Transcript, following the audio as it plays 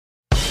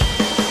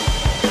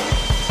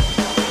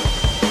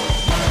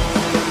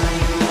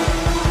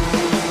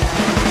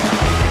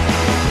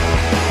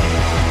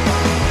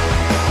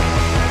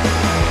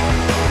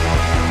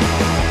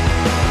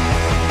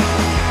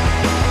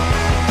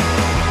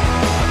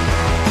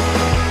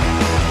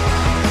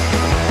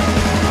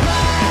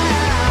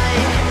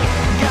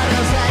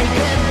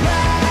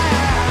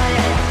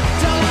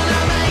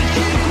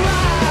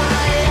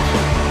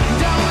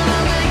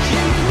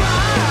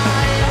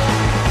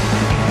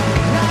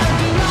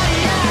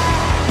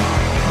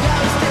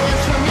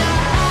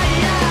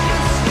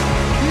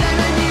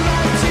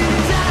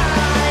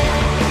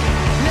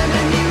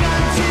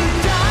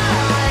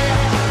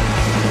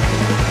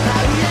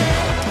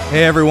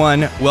Hey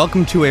everyone,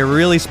 welcome to a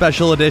really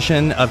special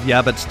edition of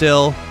Yeah But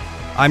Still.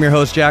 I'm your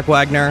host Jack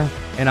Wagner,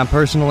 and I'm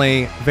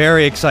personally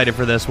very excited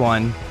for this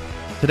one.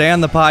 Today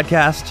on the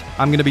podcast,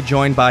 I'm going to be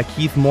joined by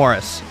Keith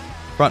Morris,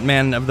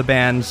 frontman of the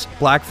bands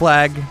Black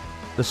Flag,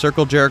 The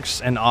Circle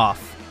Jerks, and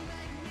Off.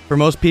 For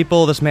most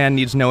people, this man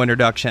needs no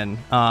introduction.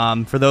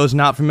 For those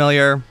not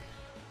familiar,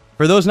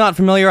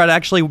 I'd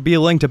actually be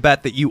willing to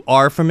bet that you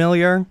are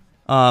familiar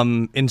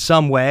in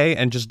some way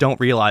and just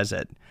don't realize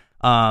it.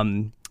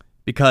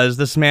 Because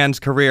this man's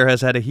career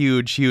has had a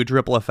huge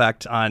ripple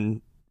effect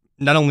on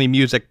not only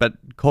music, but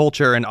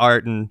culture and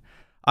art, and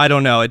I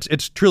don't know,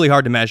 it's truly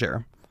hard to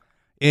measure.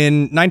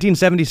 In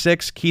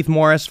 1976, Keith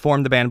Morris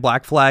formed the band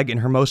Black Flag in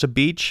Hermosa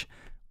Beach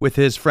with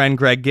his friend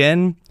Greg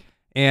Ginn,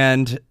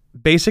 and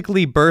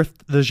basically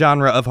birthed the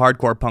genre of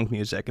hardcore punk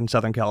music in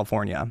Southern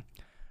California.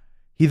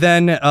 He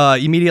then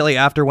immediately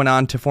after went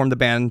on to form the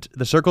band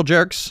The Circle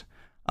Jerks,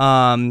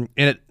 and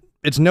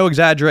it's no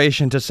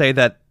exaggeration to say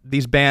that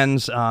these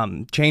bands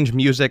changed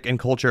music and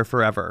culture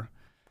forever.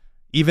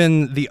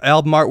 Even the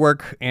album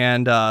artwork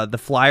and the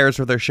flyers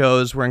for their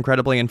shows were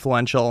incredibly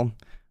influential.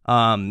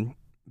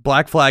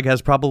 Black Flag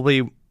has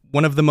probably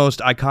one of the most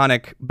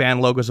iconic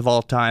band logos of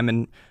all time,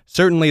 and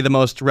certainly the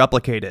most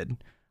replicated.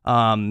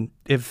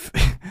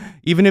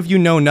 Even if you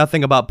know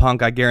nothing about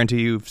punk, I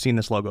guarantee you've seen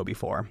this logo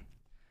before.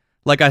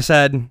 Like I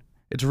said,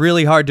 it's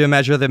really hard to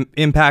measure the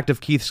impact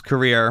of Keith's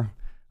career.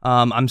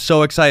 I'm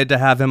so excited to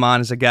have him on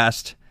as a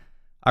guest.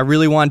 I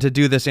really wanted to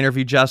do this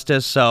interview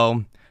justice,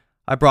 so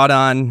I brought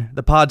on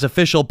the pod's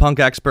official punk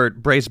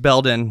expert, Brace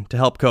Belden, to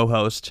help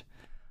co-host.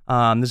 This is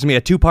going to be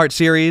a two-part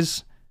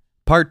series.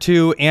 Part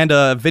 2 and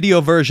a video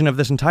version of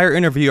this entire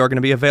interview are going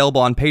to be available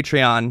on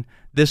Patreon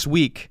this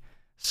week.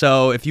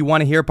 So if you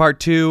want to hear part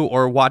 2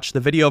 or watch the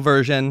video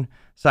version,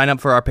 sign up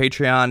for our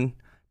Patreon,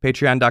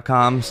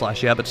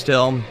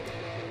 patreon.com/yeahbutstill.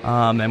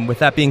 And with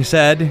that being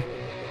said,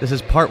 this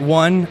is part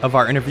 1 of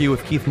our interview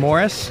with Keith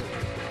Morris,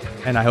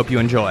 and I hope you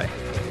enjoy.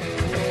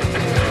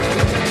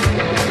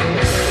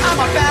 I'm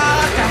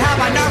about to have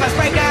a nervous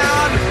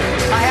breakdown.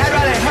 My head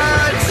really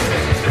hurts.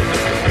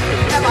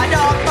 If I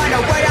don't find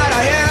a way out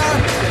of here,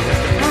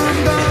 I'm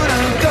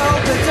gonna go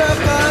berserk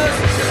 'cause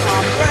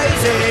I'm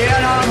crazy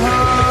and I'm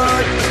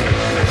hurt.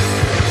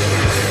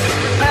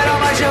 Head on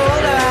my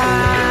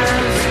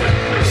shoulders,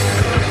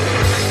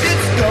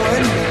 it's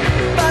going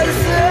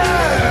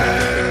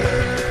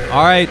berserk.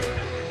 All right,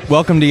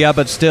 welcome to Yeah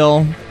But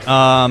Still.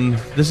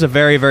 This is a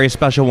very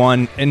special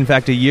one. In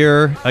fact, a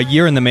year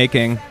in the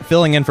making.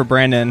 Filling in for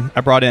Brandon,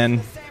 I brought in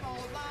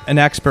an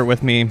expert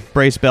with me,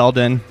 Brace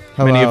Belden.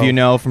 Hello. Many of you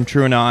know from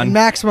True and On.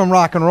 Maximum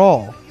rock and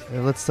roll.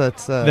 Let's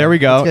there we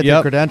go. Let's get Yep.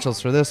 the credentials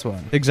for this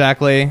one.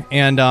 Exactly.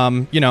 And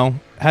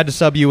had to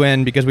sub you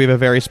in because we have a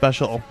very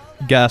special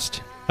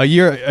guest. A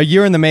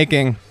year in the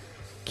making,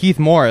 Keith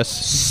Morris.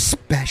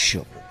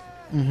 Special.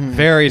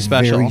 Very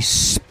special. Very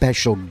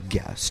special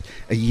guest.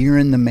 A year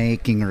in the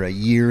making, or a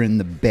year in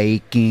the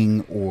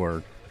baking,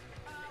 or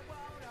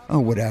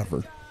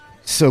whatever.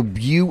 So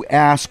you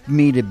asked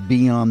me to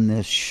be on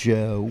this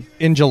show.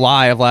 In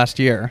July of last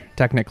year,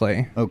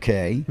 technically.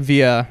 Okay.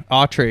 Via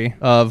Autry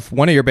of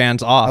one of your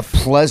bands, Off. A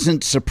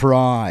pleasant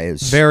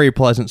surprise. Very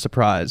pleasant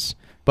surprise.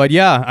 But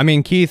yeah, I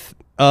mean, Keith,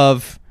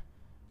 of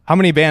how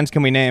many bands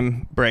can we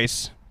name,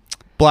 Brace?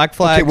 Black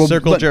Flag,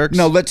 Circle Jerks.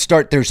 No, let's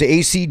start. There's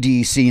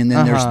AC/DC, and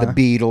then there's the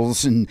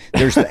Beatles, and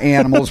there's the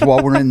Animals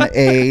while we're in the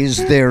A's.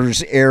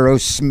 There's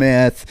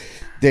Aerosmith.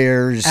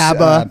 There's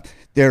ABBA.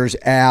 There's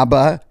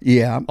ABBA.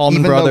 Yeah.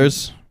 Allman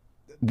Brothers.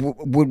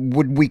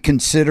 Would we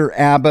consider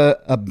ABBA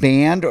a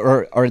band,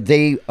 or are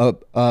they a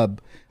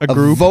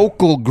group?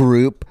 Vocal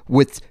group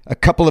with a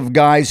couple of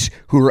guys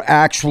who are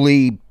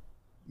actually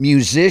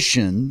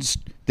musicians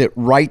that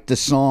write the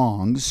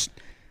songs?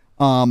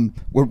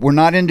 We're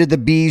not into the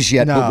Bees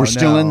yet, but we're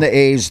still in the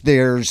A's.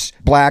 There's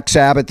Black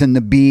Sabbath and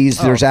the Bees.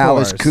 There's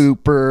Alice course.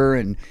 Cooper,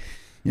 and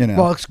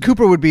Well,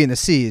 Cooper would be in the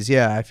C's,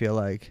 yeah, I feel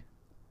like.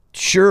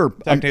 Sure.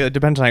 Technically, it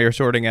depends on how you're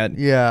sorting it.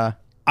 Yeah.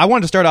 I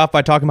wanted to start off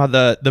by talking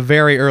about the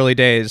very early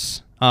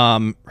days,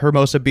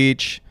 Hermosa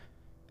Beach,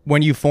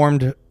 when you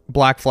formed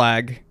Black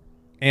Flag,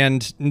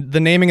 and the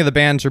naming of the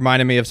bands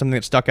reminded me of something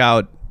that stuck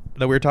out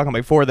that we were talking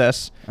about before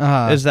this,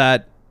 is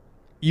that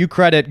you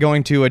credit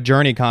going to a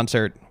Journey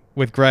concert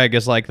with Greg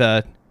as like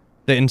the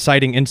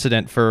inciting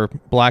incident for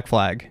Black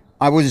Flag.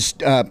 I was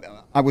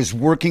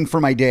working for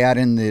my dad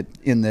in the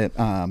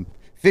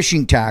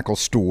fishing tackle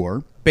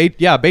store. Bait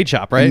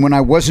shop, right? And when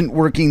I wasn't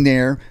working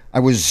there, I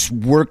was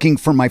working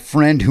for my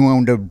friend who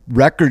owned a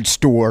record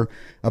store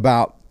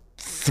about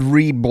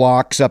 3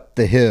 blocks up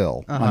the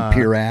hill on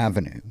Pier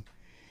Avenue.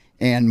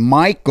 And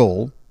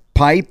Michael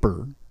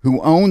Piper, who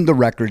owned the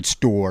record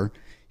store,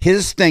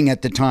 his thing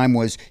at the time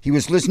was he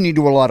was listening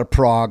to a lot of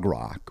prog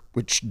rock,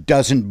 which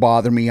doesn't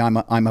bother me. I'm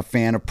a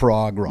fan of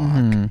prog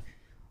rock.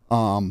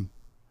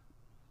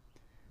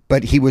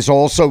 But he was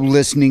also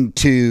listening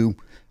to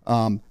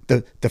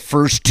the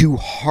first 2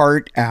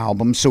 Heart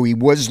albums, so he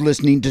was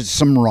listening to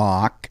some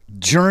rock.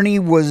 Journey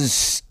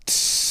was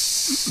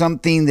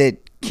something that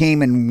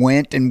came and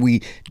went and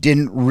we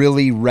didn't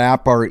really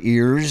wrap our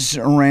ears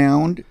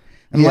around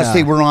unless Yeah.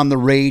 they were on the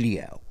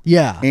radio.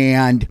 Yeah.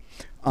 And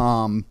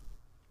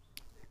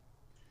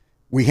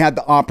we had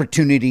the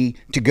opportunity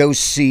to go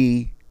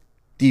see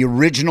the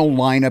original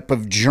lineup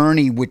of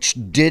Journey, which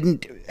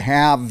didn't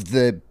have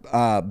the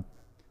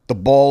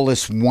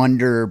ballless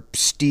wonder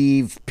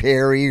Steve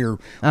Perry or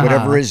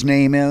whatever his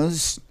name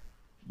is.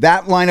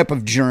 That lineup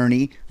of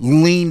Journey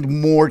leaned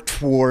more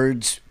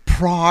towards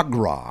prog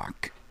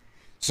rock.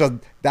 So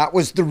that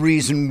was the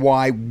reason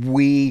why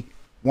we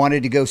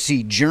wanted to go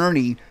see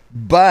Journey.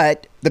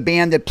 But the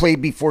band that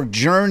played before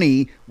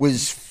Journey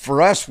was,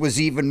 for us, was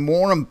even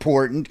more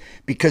important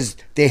because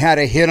they had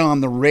a hit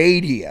on the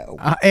radio.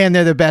 And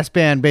they're the best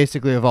band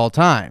basically of all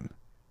time.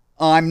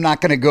 I'm not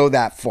going to go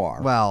that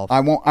far. Well,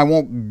 I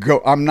won't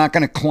go. I'm not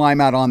going to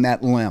climb out on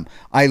that limb.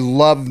 I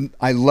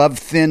love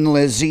Thin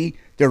Lizzy.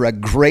 They're a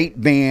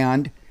great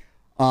band.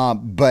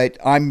 But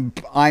I'm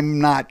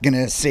not going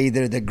to say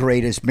they're the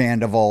greatest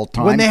band of all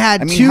time. When they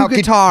had two how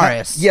could-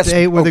 guitarists, yes,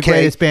 they were the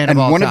greatest band of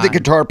all And one of the time.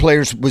 guitar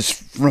players was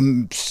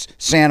from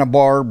Santa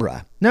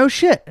Barbara. No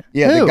shit.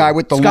 Yeah, Who? the guy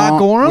with the Scott long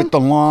Gorham?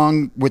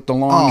 with the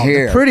long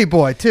hair. The pretty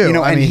boy too. You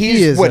know, I and mean,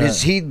 he's he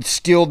is he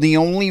still the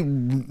only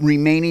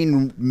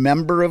remaining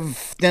member of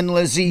Thin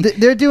Lizzy?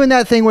 They're doing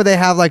that thing where they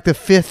have like the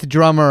fifth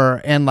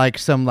drummer and like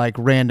some like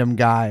random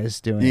guys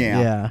doing. Yeah.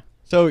 Yeah.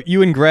 So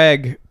you and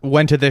Greg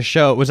went to this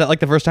show. Was that like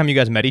the first time you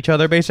guys met each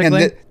other,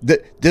 basically? And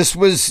this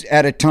was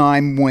at a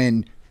time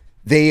when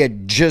they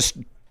had just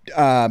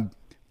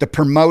the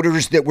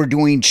promoters that were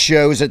doing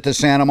shows at the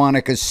Santa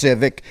Monica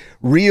Civic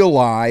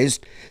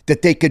realized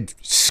that they could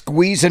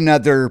squeeze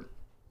another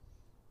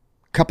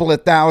couple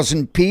of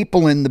thousand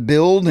people in the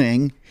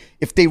building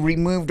if they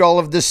removed all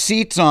of the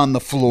seats on the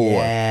floor.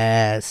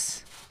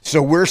 Yes.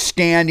 So we're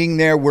standing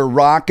there, we're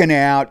rocking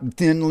out.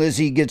 Thin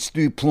Lizzy gets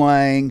through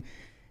playing,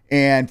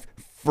 and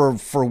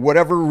for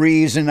whatever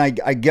reason, I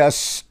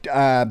guess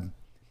the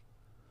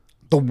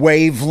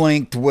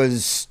wavelength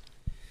was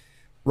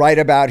right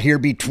about here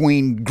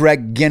between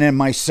Greg Ginn and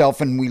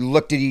myself, and we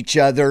looked at each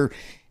other,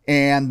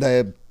 and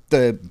the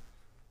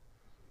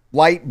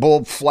light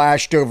bulb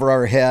flashed over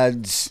our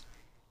heads.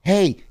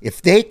 Hey,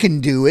 if they can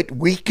do it,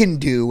 we can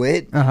do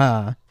it.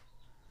 You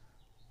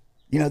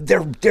know,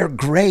 they're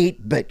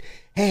great, but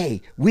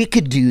hey, we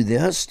could do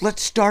this.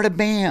 Let's start a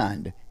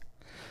band.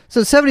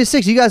 So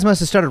 76, you guys must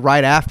have started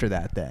right after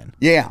that then.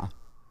 Yeah.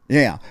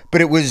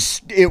 But it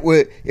was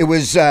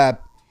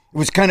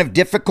kind of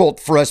difficult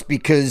for us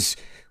because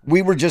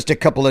we were just a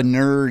couple of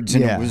nerds,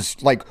 and Yeah. it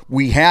was like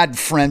we had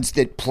friends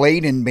that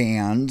played in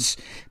bands,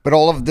 but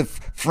all of the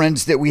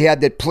friends that we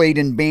had that played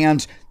in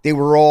bands, they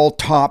were all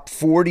top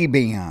 40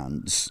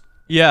 bands.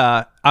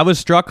 Yeah, I was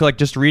struck like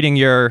just reading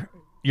your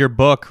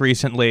book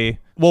recently.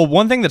 Well,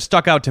 one thing that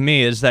stuck out to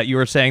me is that you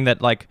were saying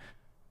that like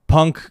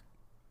punk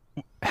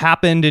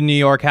happened in New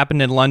York,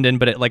 happened in London,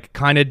 but it like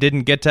kind of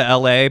didn't get to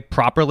LA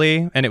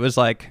properly, and it was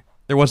like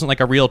there wasn't like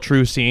a real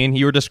true scene.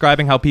 You were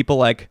describing how people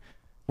like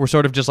were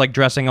sort of just like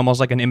dressing almost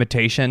like an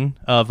imitation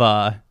of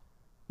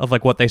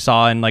like what they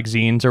saw in like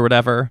zines or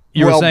whatever.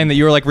 You were Well- saying that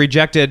you were like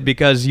rejected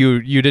because you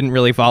didn't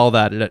really follow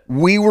that.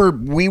 We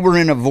were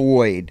in a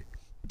void.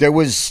 There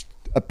was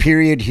a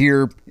period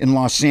here in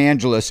Los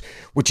Angeles,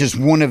 which is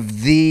one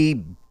of the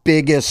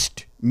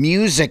biggest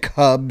music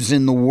hubs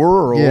in the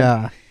world.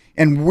 Yeah.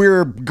 And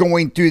we're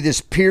going through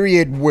this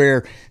period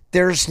where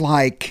there's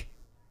like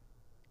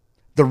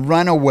the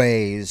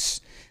Runaways,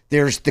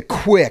 there's the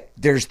Quick,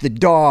 there's the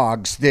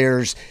Dogs,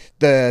 there's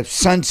the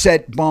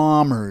Sunset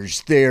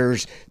Bombers,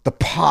 there's the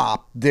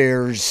Pop,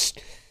 there's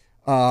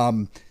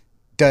the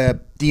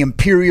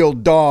Imperial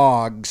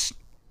Dogs.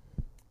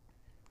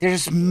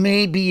 There's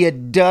maybe a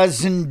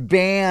dozen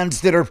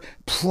bands that are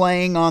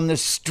playing on the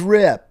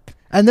Strip.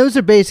 And those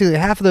are basically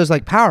half of those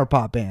like power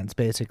pop bands,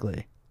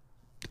 basically.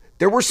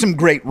 There were some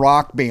great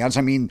rock bands.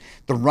 I mean,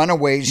 the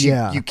Runaways.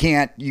 Yeah. You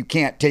can't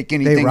take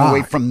anything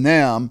away rock. from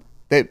them.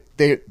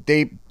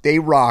 They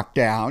rocked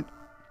out.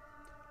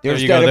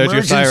 There's you that go.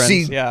 There's your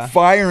emergency sirens. Yeah.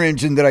 fire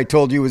engine that I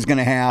told you was going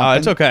to happen.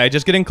 It's okay.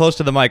 Just getting close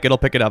to the mic, it'll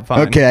pick it up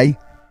fine. Okay,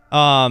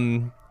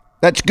 Um,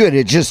 that's good.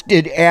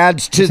 It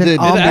adds to It's an the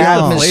ambiance.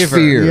 atmosphere. Flavor.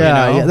 You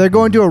know? Yeah. They're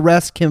going to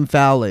arrest Kim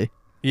Fowley.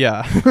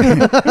 yeah.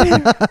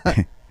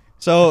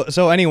 So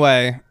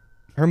anyway,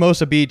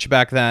 Hermosa Beach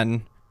back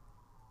then.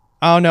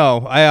 I don't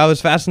know. I was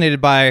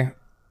fascinated by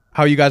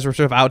how you guys were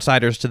sort of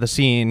outsiders to the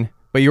scene,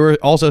 but you were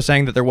also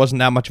saying that there wasn't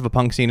that much of a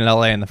punk scene in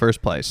LA in the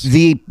first place.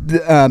 In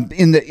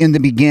the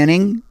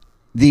beginning,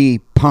 the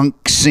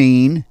punk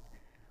scene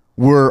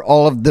were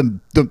all of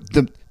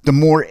the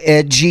more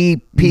edgy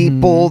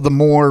people, the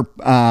more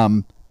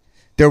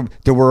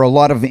there were a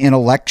lot of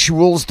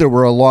intellectuals, there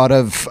were a lot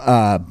of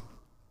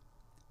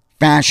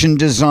fashion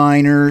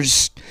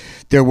designers,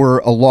 there were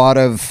a lot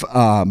of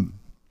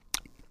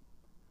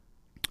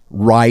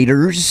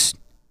writers.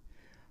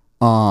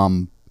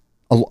 Some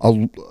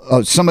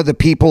of the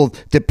people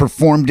that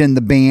performed in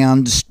the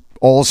bands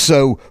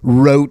also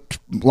wrote,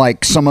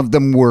 like some of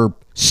them were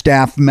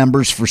staff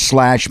members for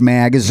Slash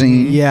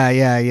magazine.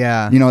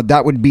 Yeah. You know,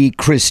 that would be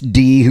Chris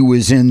D, who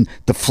was in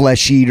the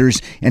Flesh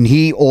Eaters, and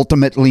he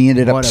ultimately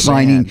ended up What a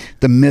signing band.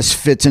 the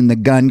Misfits and the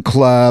Gun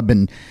Club,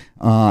 and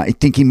I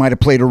think he might have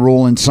played a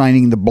role in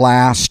signing the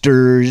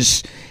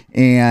Blasters,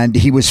 and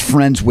he was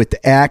friends with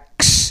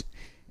X,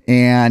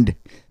 and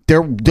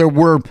there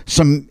were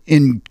some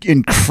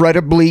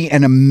incredibly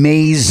and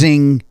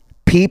amazing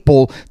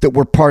people that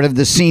were part of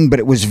the scene, but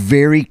it was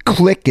very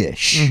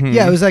cliquish.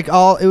 Yeah, it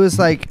was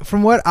like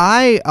from what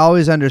I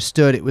always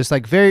understood, it was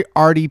like very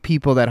arty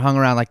people that hung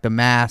around like the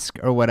Mask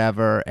or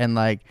whatever, and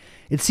like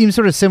it seems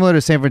sort of similar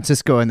to San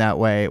Francisco in that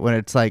way, when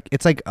it's like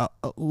a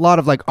lot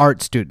of like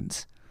art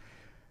students.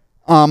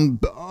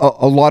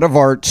 A lot of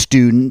art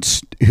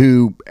students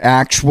who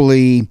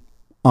actually,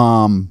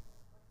 some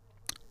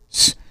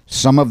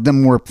of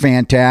them were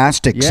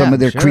fantastic. Yeah, Some of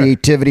their sure.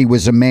 creativity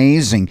was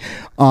amazing.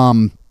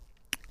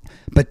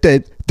 But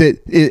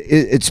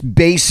it's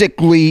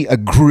basically a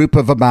group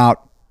of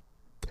about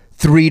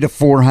 300 to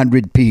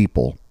 400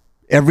 people.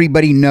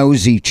 Everybody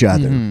knows each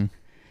other.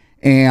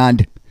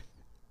 And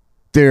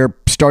there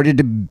started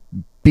to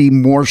be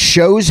more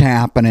shows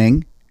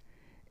happening,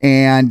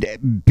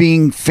 and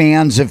being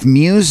fans of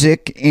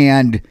music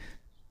and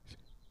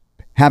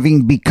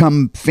having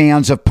become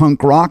fans of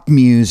punk rock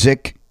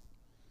music,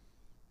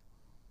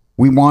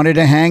 we wanted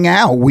to hang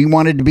out. We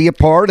wanted to be a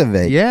part of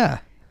it. Yeah.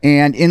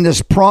 And in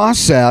this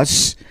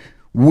process,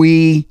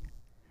 we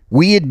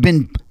had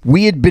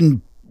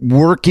been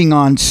working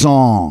on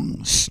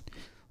songs.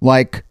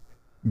 Like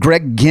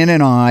Greg Ginn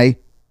and I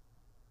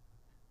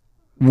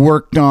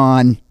worked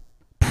on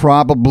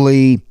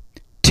probably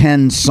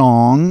 10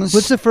 songs.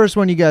 What's the first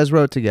one you guys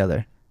wrote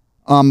together?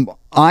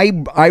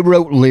 I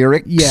wrote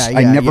lyrics. Yeah,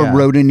 I never yeah.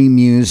 wrote any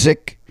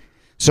music.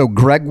 So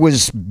Greg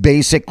was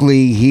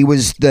basically, he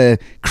was the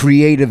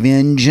creative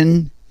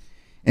engine,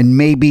 and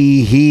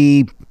maybe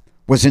he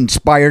was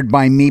inspired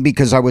by me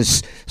because I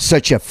was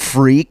such a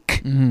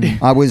freak.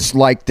 I was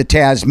like the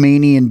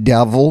Tasmanian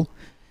devil.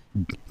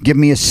 Give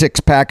me a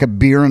 6-pack of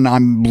beer and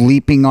I'm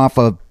leaping off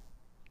a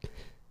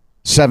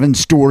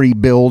 7-story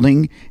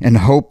building and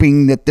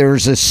hoping that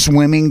there's a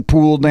swimming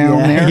pool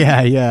down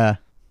there. Yeah.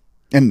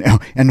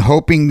 And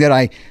hoping that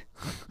I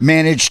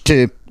managed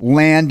to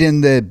land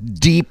in the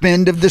deep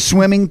end of the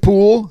swimming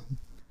pool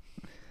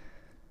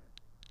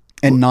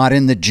and not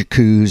in the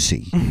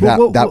jacuzzi.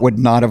 That would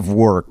not have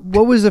worked.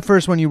 What was the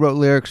first one you wrote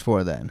lyrics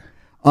for then?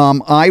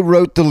 I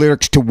wrote the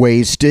lyrics to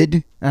Wasted.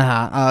 Okay,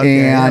 that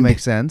And-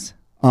 makes sense.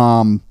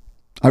 I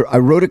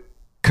wrote a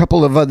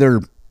couple of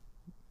other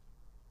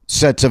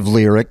sets of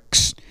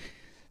lyrics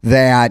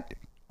that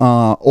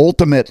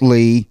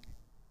ultimately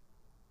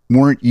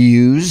weren't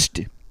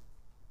used.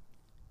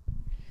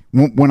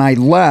 When I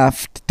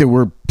left, there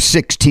were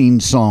 16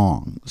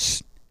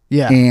 songs.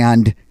 Yeah.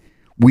 And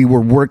we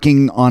were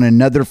working on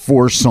another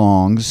 4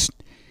 songs,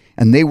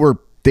 and they were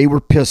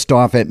pissed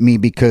off at me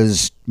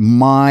because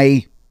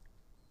my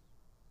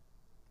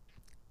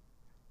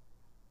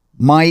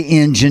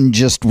engine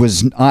just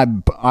was,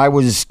 I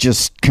was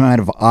just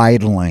kind of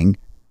idling.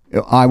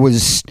 I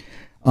was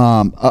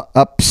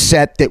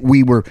upset that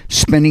we were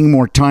spending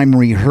more time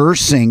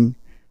rehearsing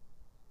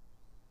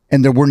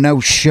and there were no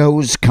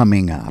shows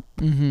coming up.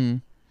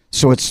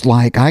 So it's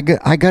like I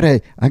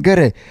gotta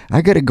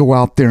go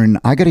out there and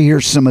I gotta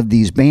hear some of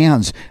these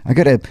bands. I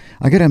gotta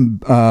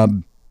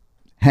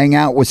hang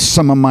out with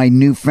some of my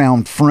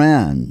newfound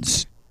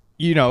friends.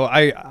 You know,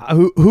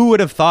 who would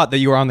have thought that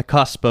you were on the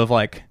cusp of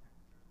like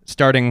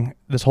starting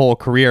this whole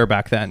career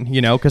back then? You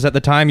know, because at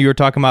the time you were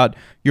talking about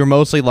you were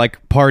mostly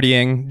like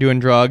partying, doing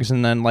drugs,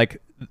 and then like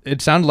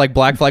it sounded like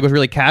Black Flag was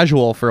really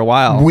casual for a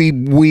while.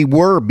 We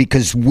were,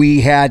 because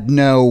we had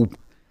no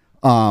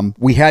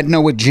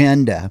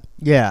agenda.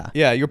 Yeah.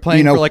 Yeah, you're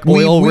playing for like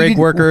oil rig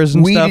workers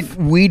and stuff.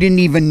 We didn't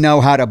even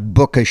know how to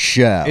book a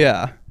show.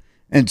 Yeah.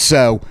 And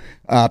so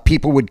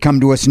people would come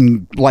to us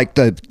and like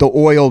the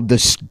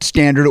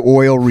Standard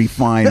Oil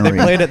refinery. They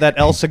played at that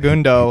El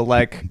Segundo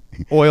like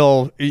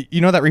oil.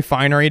 You know that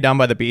refinery down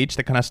by the beach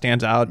that kind of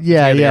stands out.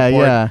 Yeah, near the yeah,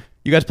 airport? yeah.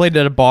 You guys played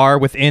at a bar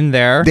within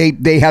there.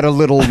 They had a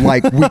little,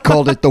 like, we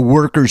called it the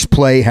Workers'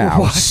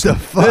 Playhouse. What the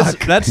fuck?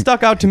 That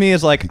stuck out to me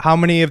as like how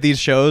many of these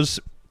shows,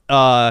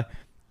 how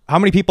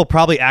many people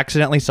probably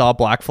accidentally saw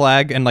Black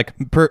Flag and like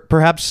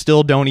perhaps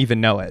still don't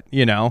even know it,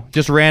 you know,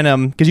 just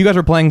random, because you guys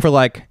were playing for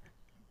like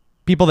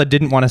people that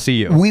didn't want to see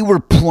you. We were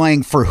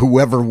playing for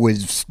whoever would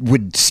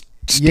stand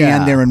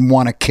Yeah. there and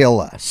want to kill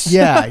us.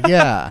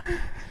 Yeah.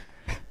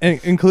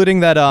 Including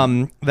that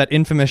that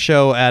infamous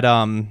show at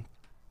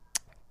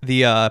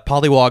the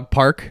Pollywog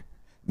Park.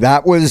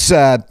 That was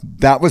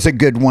a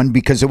good one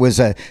because it was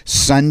a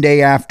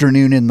Sunday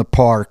afternoon in the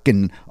park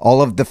and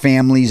all of the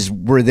families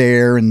were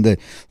there and the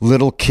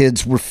little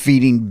kids were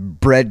feeding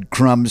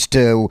breadcrumbs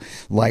to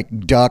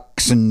like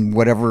ducks and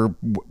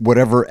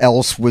whatever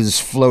else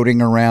was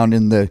floating around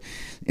in the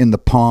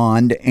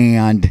pond,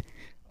 and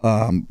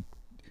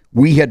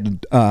we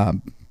had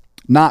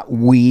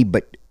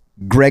but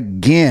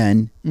Greg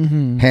Ginn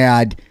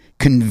had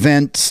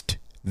convinced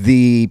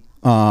the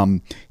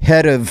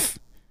head of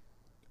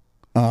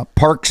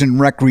Parks and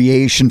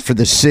Recreation for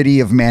the city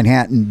of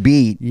Manhattan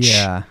Beach.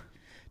 Yeah.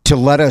 To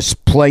let us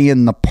play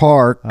in the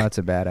park. Oh, that's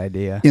a bad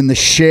idea. In the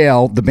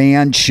Shell, the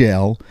band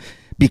Shell,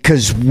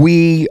 because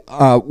we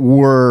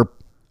were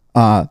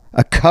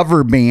a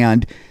cover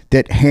band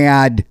that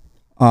had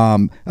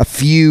a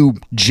few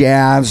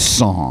jazz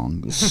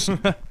songs.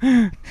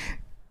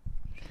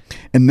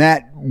 And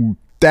that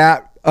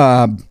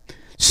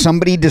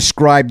somebody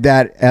described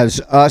that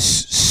as us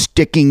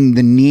sticking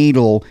the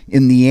needle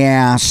in the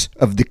ass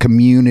of the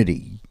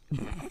community.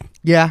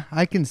 Yeah,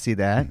 I can see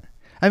that.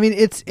 I mean,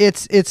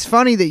 it's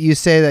funny that you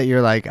say that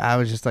you're like, I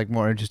was just like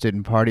more interested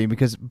in partying,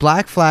 because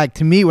Black Flag,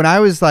 to me, when I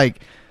was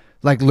like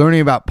learning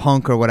about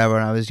punk or whatever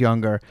when I was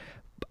younger,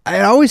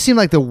 it always seemed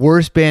like the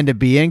worst band to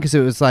be in, because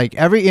it was like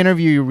every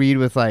interview you read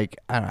with like,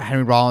 I don't know,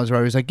 Henry Rollins, where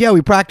he was like, yeah,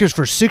 we practiced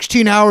for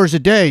 16 hours a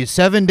day,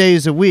 7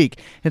 days a week.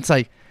 It's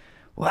like,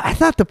 well, I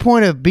thought the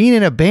point of being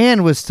in a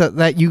band was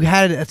that you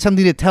had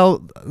something to tell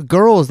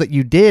girls that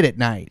you did at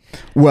night.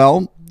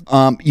 Well,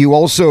 you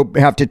also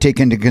have to take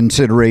into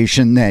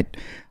consideration that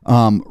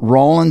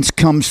Rollins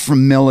comes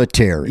from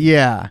military.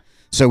 Yeah.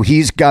 So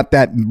he's got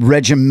that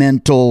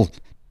regimental.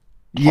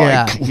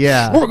 Yeah, like,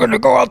 yeah. We're going to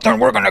go out there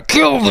and we're going to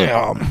kill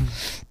them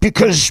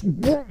because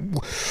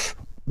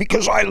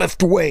I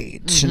lift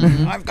weights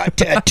and I've got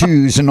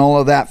tattoos and all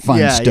of that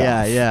fun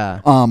stuff. Yeah.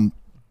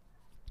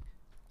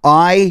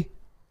 I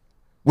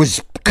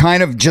was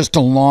kind of just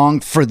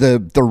along for the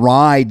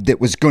ride that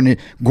was going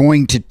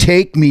to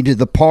take me to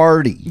the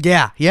party.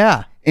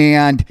 Yeah.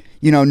 And,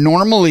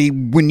 normally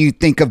when you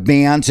think of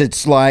bands,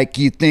 it's like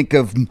you think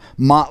of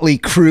Motley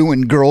Crue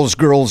and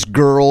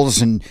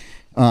Girls, and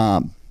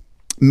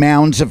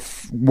mounds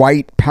of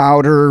white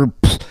powder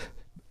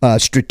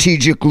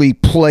strategically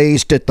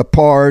placed at the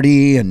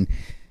party, and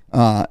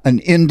an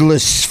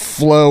endless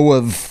flow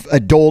of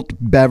adult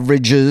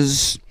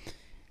beverages.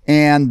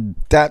 And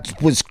that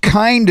was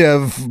kind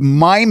of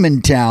my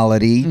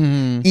mentality,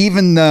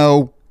 even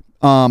though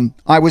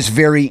I was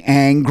very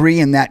angry,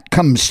 and that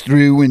comes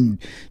through. And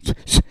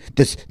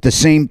the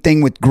same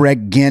thing with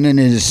Greg Ginn and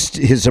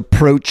his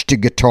approach to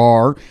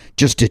guitar,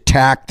 just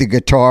attack the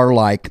guitar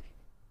like,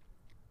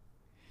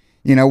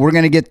 we're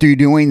going to get through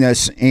doing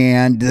this,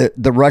 and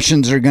the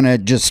Russians are going to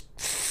just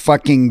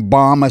fucking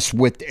bomb us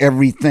with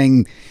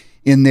everything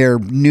in their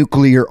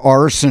nuclear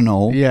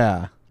arsenal.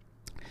 Yeah.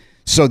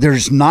 So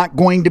there's not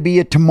going to be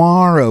a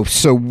tomorrow.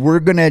 So we're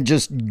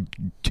just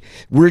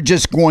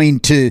going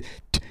to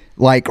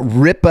like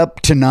rip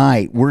up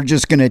tonight. We're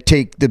just going to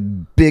take the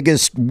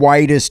biggest,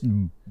 whitest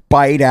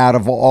bite out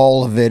of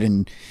all of it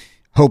and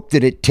hope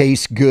that it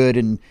tastes good.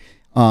 And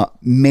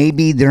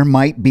maybe there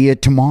might be a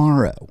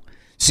tomorrow.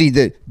 See,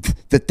 the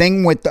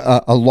thing with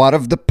a lot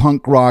of the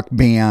punk rock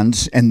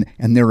bands and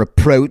their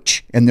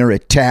approach and their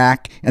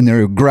attack and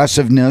their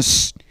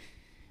aggressiveness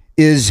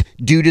is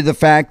due to the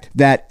fact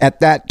that at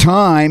that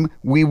time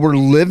we were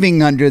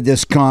living under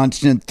this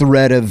constant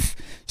threat of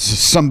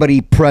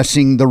somebody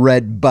pressing the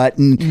red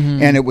button,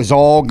 and it was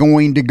all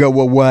going to go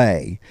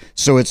away.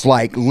 So it's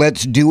like,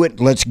 let's do it,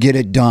 let's get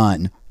it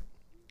done.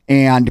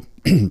 And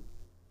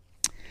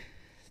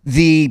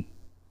the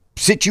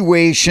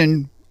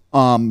situation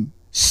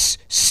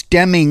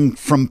stemming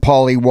from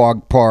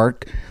Pollywog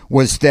Park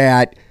was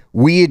that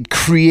we had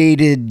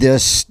created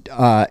this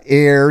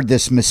air,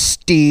 this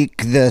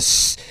mystique,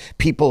 this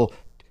people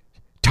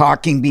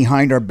talking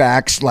behind our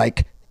backs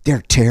like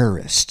they're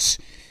terrorists.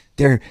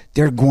 They're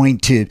going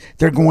to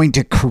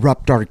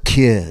corrupt our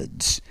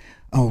kids.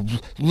 Oh,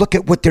 look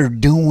at what they're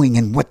doing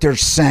and what they're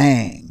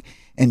saying.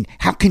 And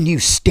how can you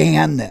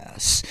stand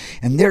this?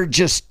 And they're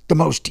just the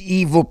most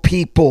evil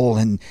people,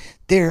 and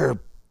they're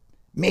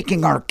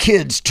making our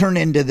kids turn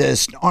into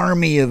this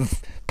army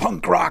of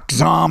punk rock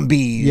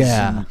zombies.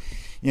 Yeah. And,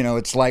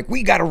 it's like,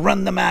 we got to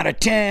run them out of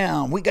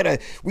town. We got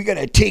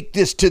to take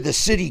this to the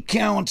city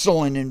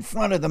council and in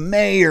front of the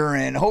mayor,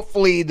 and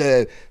hopefully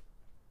the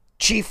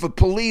chief of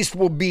police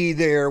will be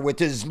there with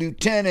his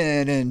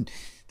lieutenant and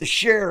the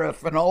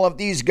sheriff and all of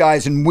these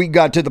guys. And we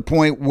got to the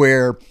point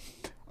where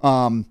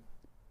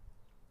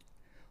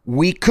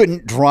we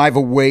couldn't drive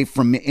away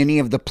from any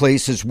of the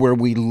places where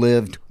we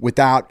lived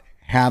without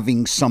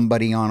having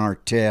somebody on our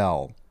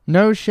tail.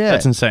 No shit.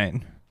 That's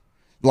insane.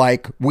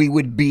 Like, we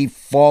would be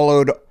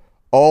followed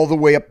all the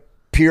way up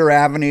Pier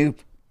Avenue,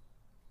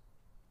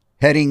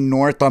 heading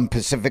north on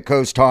Pacific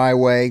Coast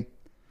Highway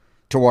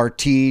to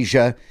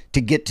Artesia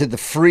to get to the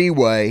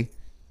freeway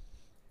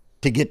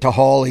to get to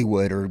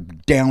Hollywood or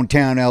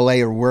downtown LA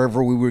or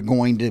wherever we were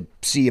going to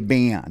see a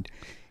band.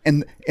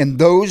 And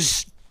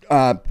those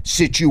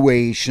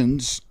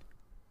situations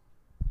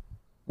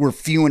were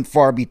few and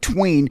far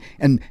between.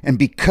 And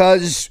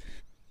because,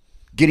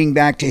 getting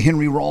back to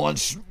Henry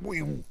Rollins,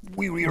 we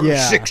are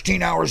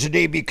 16 hours a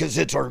day because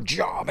it's our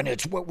job and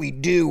it's what we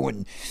do,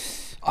 and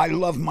I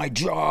love my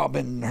job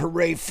and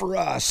hooray for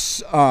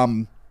us.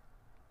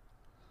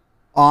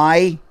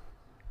 I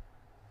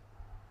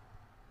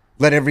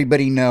let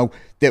everybody know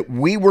that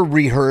we were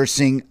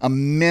rehearsing a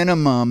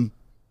minimum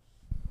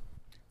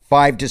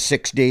 5 to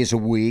 6 days a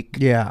week.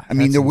 Yeah, I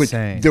mean, that's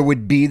insane. there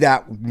would be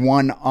that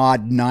one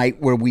odd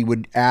night where we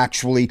would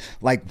actually,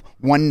 like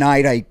one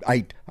night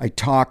I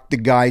talked the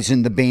guys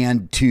in the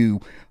band to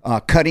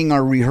cutting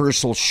our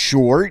rehearsal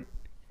short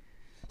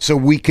so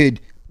we could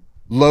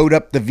load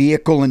up the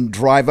vehicle and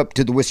drive up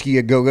to the Whiskey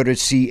A Go Go to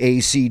see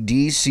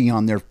AC/DC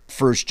on their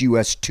first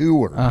U.S.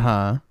 tour.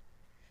 Uh-huh.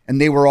 And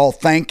they were all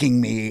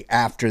thanking me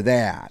after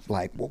that.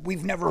 Like, well,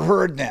 we've never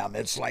heard them.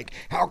 It's like,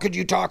 how could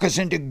you talk us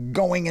into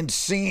going and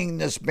seeing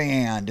this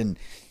band? And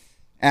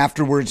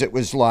afterwards it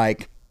was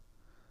like,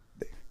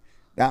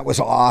 that was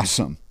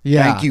awesome.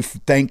 Yeah.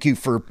 Thank you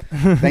for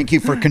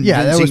convincing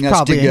Yeah, that was us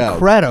probably to go.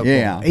 incredible.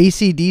 Yeah.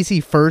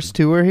 AC/DC first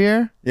tour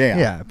here? Yeah.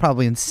 Yeah,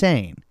 probably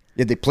insane.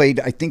 Yeah,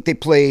 I think they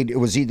played, it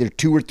was either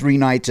 2 or 3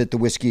 nights at the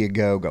Whiskey A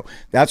Go Go.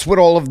 That's what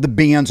all of the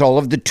bands, all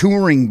of the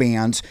touring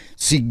bands,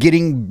 see,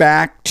 getting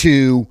back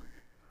to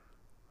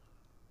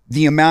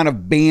the amount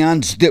of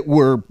bands that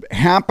were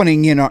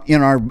happening in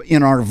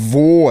our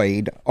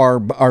void,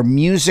 our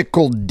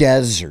musical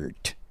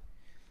desert.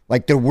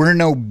 Like, there were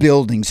no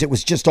buildings. It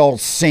was just all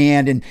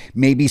sand and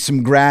maybe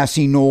some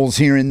grassy knolls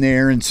here and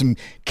there and some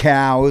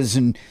cows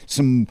and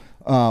some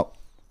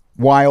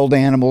wild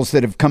animals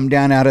that have come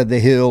down out of the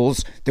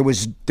hills. There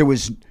was,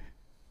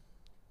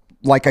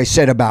 like I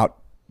said, about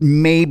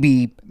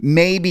maybe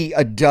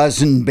a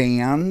dozen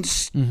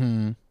bands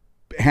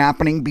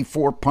happening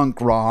before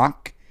punk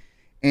rock.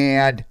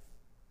 And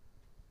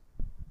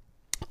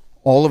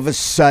all of a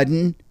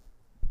sudden,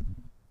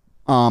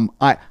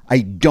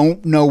 I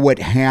don't know what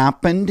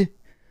happened,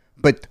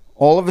 but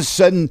all of a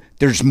sudden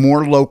there's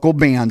more local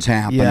bands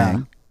happening.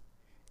 Yeah.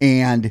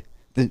 And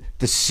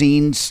the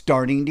scene's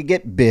starting to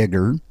get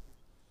bigger.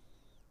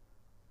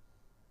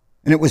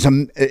 And it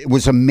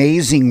was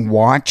amazing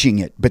watching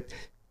it. But,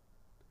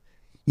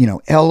 you know,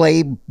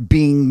 LA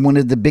being one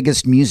of the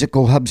biggest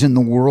musical hubs in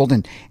the world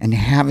and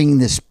having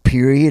this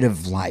period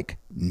of like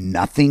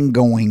nothing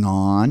going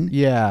on.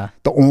 Yeah.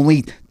 The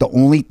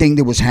only thing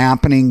that was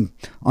happening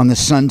on the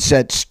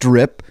Sunset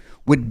Strip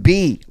would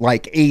be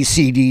like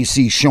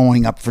AC/DC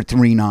showing up for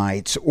 3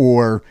 nights,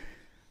 or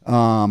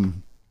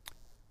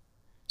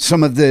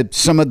some of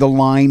the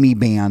limey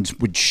bands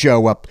would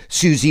show up.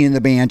 Susie and the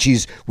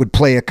Banshees would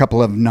play a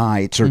couple of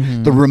nights, or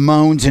the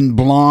Ramones and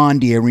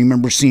Blondie. I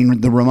remember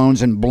seeing the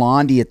Ramones and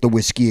Blondie at the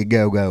Whiskey A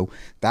Go Go.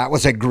 That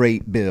was a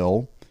great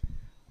bill.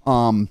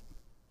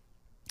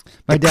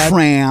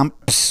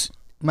 Cramps.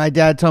 My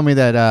dad told me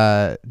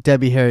that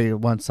Debbie Harry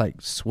once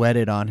like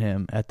sweated on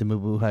him at the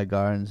Mabuhay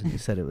Gardens, and he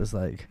said it was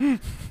like a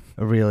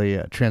really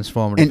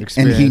transformative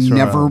experience. And he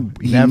for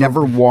him.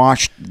 never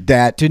washed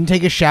that. Didn't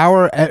take a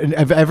shower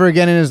ever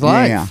again in his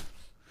life.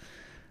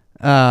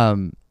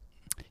 Yeah.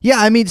 Yeah.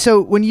 I mean,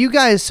 so you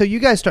guys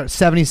start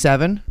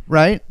 77,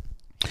 right?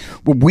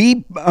 Well,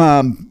 we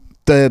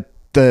the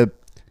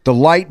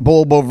light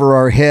bulb over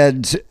our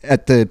heads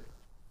at the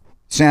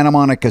Santa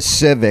Monica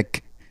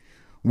Civic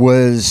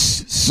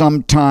was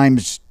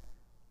sometimes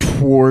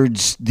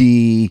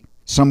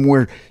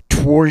somewhere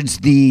towards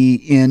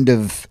the end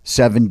of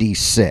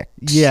 76.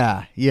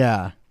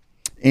 Yeah.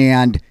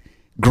 And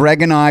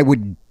Greg and I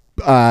would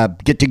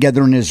get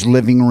together in his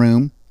living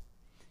room,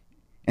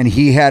 and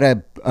he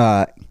had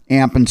a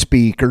amp and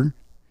speaker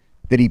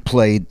that he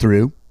played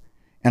through,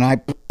 and I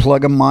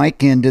plug a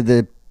mic into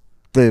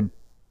the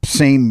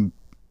same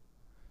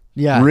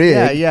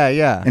rig.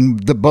 Yeah. And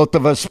the both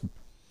of us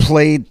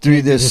played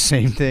through this the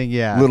same thing,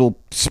 little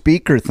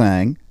speaker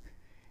thing.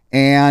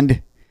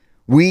 And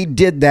we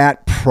did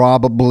that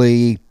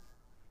probably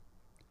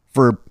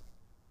for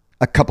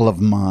a couple of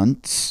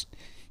months.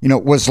 You know,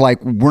 it was like,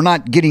 we're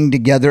not getting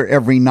together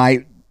every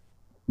night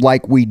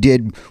like we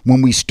did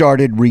when we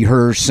started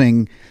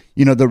rehearsing.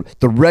 You know,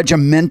 the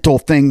regimental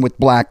thing with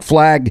Black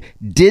Flag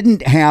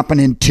didn't happen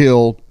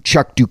until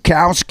Chuck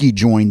Dukowski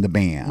joined the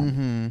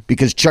band,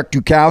 because Chuck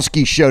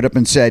Dukowski showed up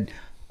and said,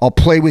 I'll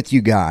play with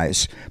you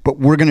guys, but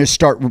we're going to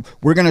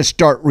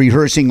start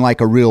rehearsing like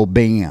a real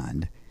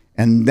band.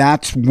 And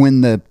that's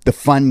when the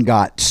fun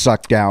got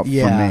sucked out for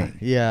me.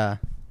 Yeah.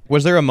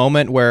 Was there a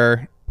moment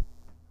where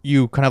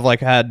you kind of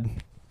like had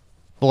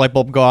the light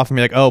bulb go off and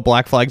be like, oh,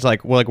 Black Flag's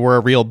like we're a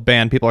real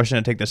band, people are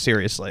going to take this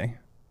seriously?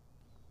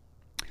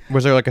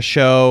 Was there like a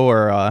show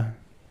or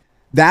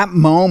that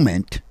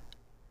moment,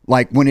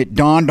 like when it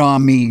dawned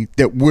on me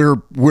that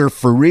we're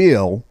for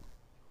real,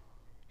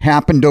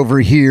 happened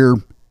over here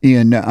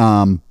in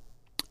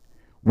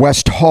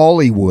West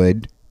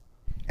Hollywood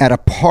at a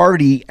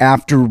party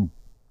after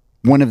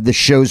one of the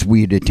shows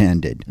we had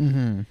attended.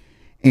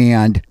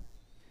 And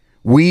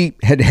we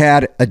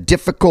had a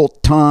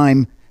difficult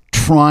time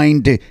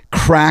trying to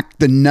crack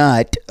the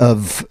nut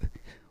of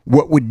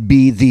what would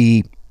be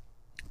the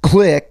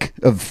clique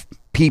of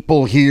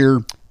people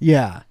here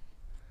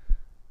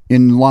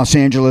in Los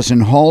Angeles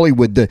and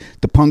Hollywood, the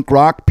punk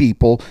rock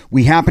people.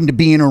 We happened to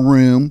be in a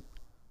room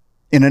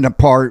in an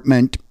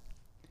apartment,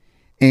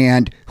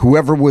 and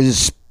whoever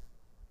was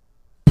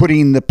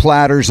putting the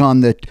platters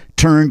on the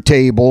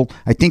turntable,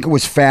 I think it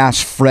was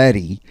Fast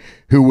Freddy,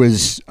 who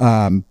was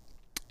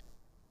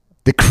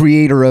the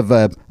creator of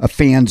a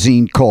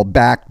fanzine called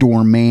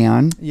Backdoor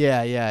Man.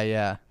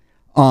 Yeah.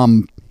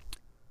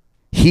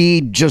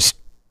 He just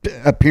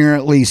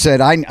apparently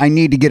said, I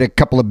need to get a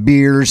couple of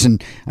beers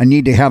and I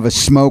need to have a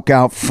smoke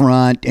out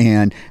front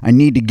and I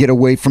need to get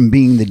away from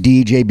being the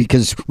DJ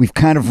because we've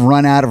kind of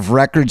run out of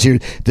records here.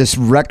 This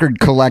record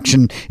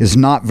collection is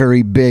not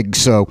very big,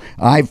 so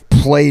I've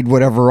played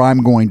whatever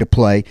I'm going to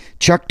play.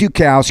 Chuck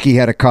Dukowski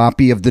had a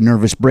copy of the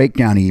Nervous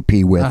Breakdown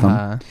EP with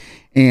him.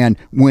 And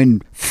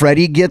when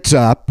Freddie gets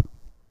up,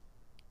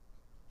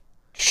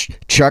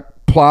 Chuck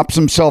plops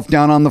himself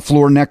down on the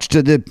floor next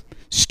to the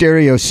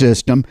stereo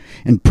system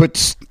and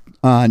puts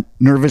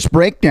Nervous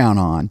Breakdown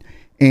on,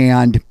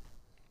 and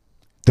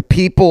the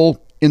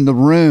people in the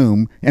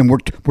room, and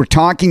we're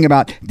talking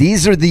about,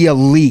 these are the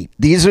elite,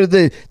 these are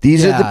the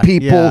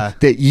people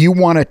that you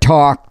want to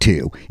talk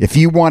to if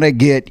you want to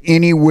get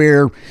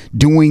anywhere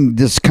doing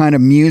this kind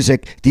of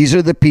music. These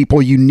are the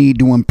people you need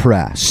to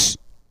impress.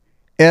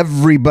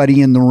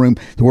 Everybody in the room,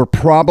 there were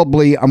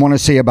probably, I want to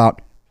say,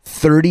 about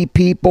 30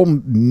 people,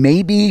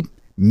 maybe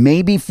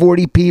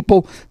 40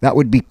 people. That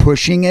would be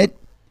pushing it.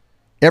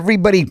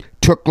 Everybody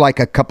took like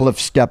a couple of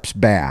steps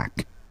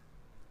back.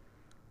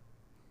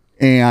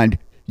 And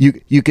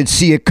you could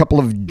see a couple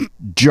of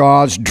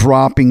jaws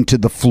dropping to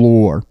the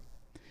floor.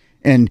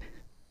 And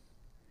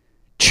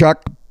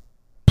Chuck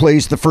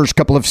plays the first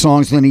couple of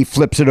songs, and then he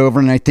flips it over,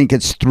 and I think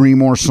it's 3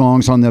 more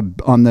songs on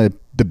the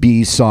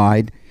B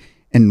side.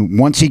 And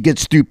once he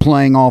gets through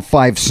playing all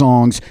 5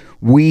 songs,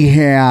 we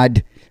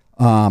had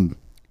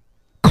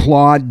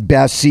Claude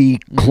Bessie,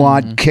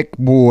 Claude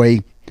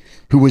Kickboy,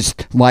 who was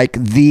like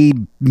the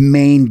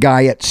main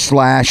guy at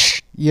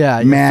Slash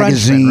magazine,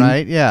 Frenchman,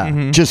 right?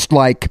 Yeah. Just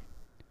like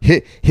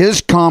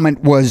his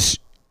comment was,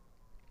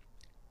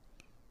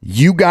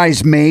 "You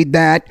guys made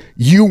that.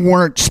 You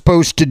weren't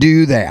supposed to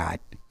do that."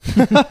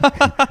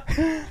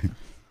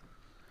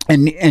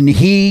 and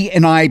he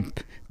and I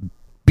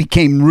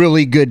became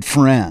really good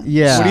friends.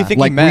 Yeah. What do you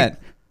think he meant?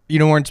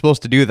 You weren't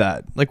supposed to do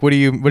that. Like, what do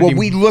you?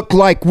 We looked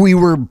like we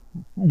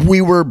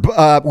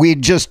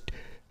had just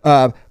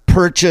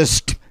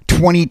purchased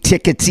 20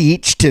 tickets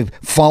each to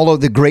follow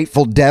the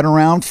Grateful Dead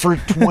around for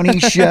 20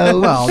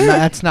 shows. Well,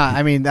 that's not.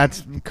 I mean,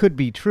 that's could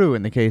be true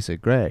in the case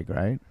of Greg,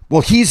 right?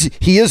 Well, he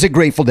is a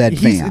Grateful Dead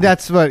fan.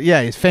 That's what.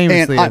 Yeah, he's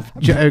famously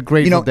a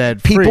Grateful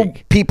Dead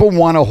freak. People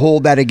want to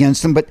hold that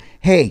against him, but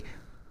hey.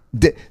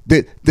 The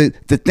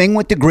thing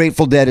with the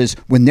Grateful Dead is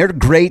when they're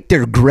great,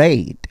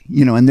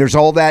 and there's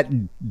all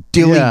that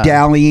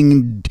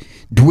dilly-dallying,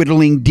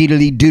 dwiddling,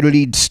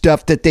 deedly-doodly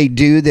stuff that they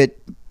do that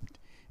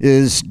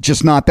is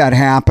just not that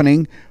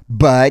happening.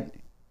 But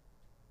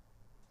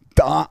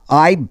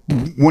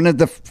one of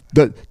the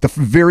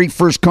very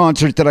first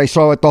concert that I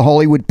saw at the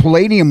Hollywood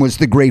Palladium was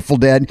the Grateful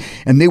Dead,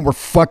 and they were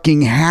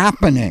fucking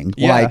happening.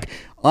 Yeah. Like,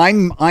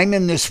 I'm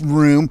in this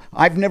room.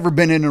 I've never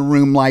been in a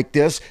room like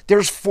this.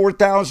 There's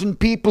 4,000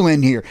 people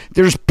in here.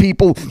 There's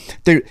people.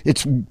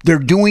 They're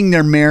doing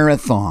their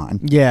marathon.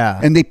 Yeah,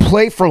 and they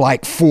play for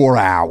like 4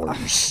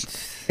 hours,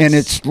 and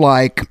it's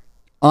like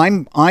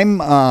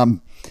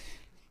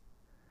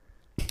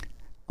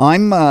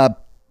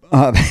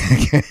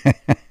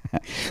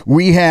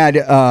we had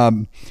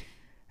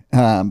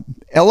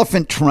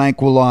elephant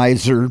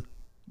tranquilizer.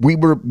 We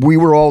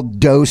were all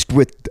dosed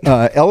with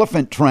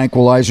elephant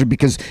tranquilizer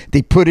because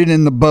they put it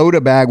in the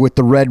Boda bag with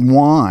the red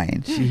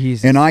wine.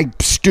 Jesus. And I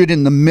stood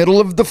in the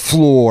middle of the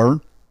floor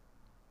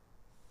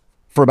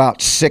for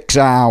about 6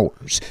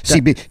 hours. See,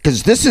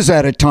 because this is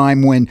at a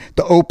time when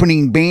the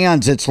opening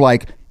bands, it's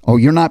like, oh,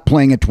 you're not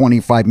playing a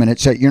 25-minute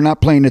set. You're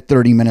not playing a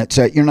 30-minute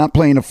set. You're not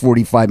playing a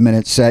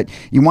 45-minute set.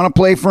 You want to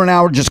play for an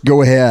hour? Just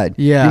go ahead.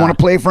 Yeah. You want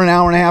to play for an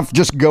hour and a half?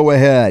 Just go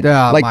ahead.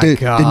 Oh, like my the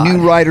God.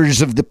 new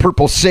writers of the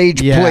Purple Sage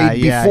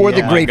played before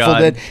the Grateful God.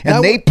 Dead, and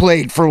That they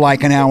played for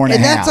like an hour and a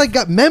half. And that's like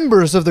got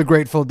members of the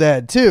Grateful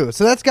Dead too.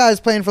 So that's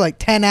guys playing for like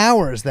 10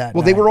 hours that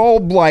well, night. they were all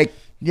like part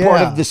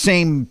Yeah. of the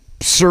same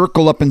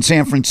circle up in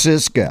San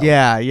Francisco.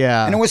 Yeah.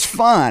 And it was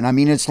fun. I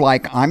mean, it's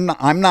like I'm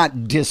not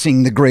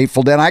dissing the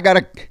Grateful Dead. I got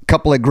a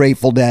couple of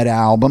Grateful Dead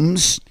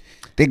albums.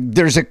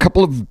 There's a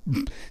couple of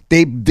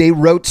they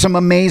wrote some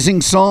amazing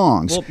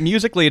songs. Well,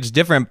 musically it's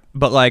different,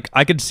 but like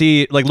I could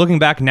see, like looking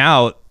back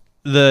now,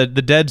 the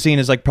Dead scene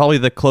is like probably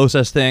the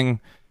closest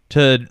thing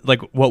to like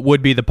what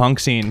would be the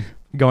punk scene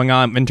going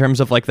on in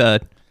terms of like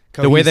the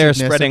way they're Cohesiveness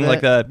spreading of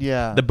like it.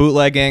 the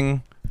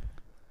bootlegging.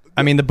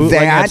 I mean, the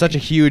bootlegging had such a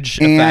huge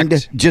and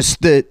effect.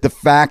 just the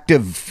fact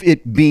of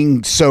it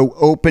being so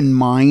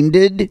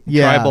open-minded.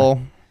 Yeah.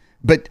 Tribal.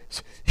 But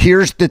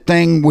here's the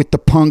thing with the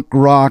punk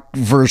rock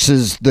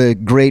versus the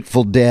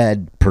Grateful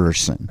Dead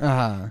person.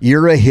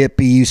 You're a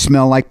hippie. You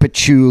smell like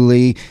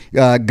patchouli.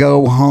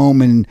 Go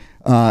home and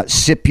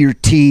sip your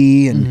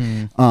tea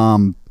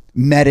and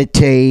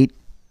meditate.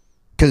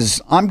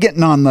 Because I'm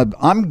getting on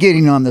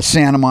the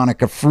Santa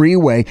Monica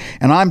freeway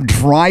and I'm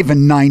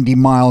driving 90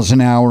 miles an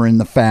hour in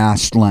the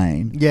fast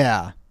lane.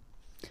 Yeah.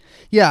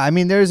 Yeah, I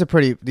mean, there's a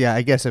pretty,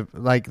 I guess,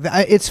 like,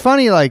 it's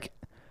funny, like,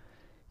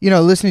 you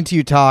know, listening to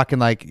you talk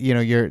and like, you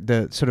know,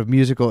 the sort of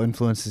musical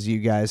influences you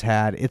guys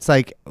had, it's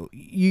like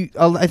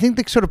I think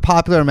the sort of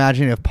popular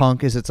imagining of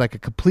punk is it's like a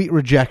complete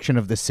rejection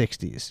of the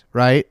 60s,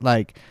 right?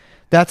 Like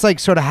that's like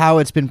sort of how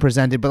it's been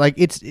presented, but like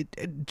it's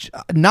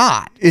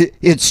not.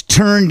 It's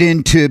turned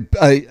into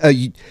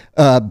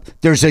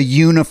there's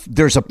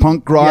a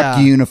punk rock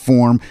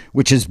uniform,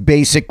 which is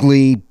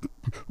basically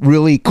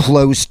really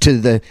close to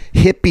the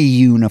hippie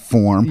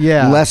uniform,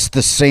 less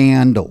the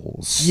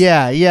sandals.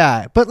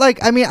 Yeah. But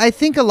like, I mean, I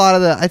think a lot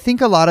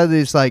of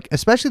these, like,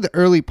 especially the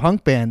early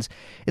punk bands,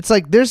 it's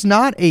like there's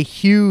not a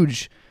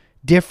huge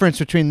difference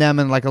between them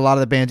and like a lot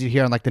of the bands you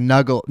hear on like the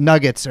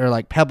Nuggets or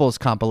like Pebbles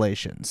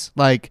compilations,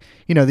 like,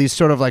 you know, these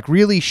sort of like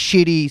really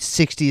shitty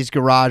 60s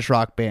garage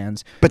rock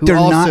bands. But they're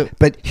not.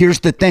 But here's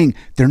the thing: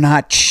 they're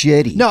not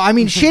shitty. No, I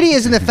mean, shitty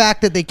isn't the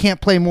fact that they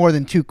can't play more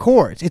than 2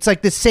 chords. It's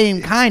like the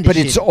same kind of. But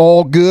shitty. It's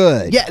all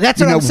good. Yeah,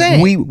 that's what I'm saying.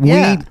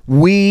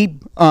 We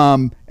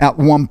at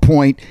one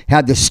point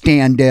had the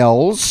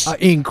Standells.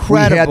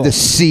 Incredible. We had the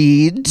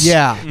Seeds.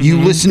 Yeah.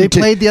 You listened They to.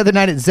 played the other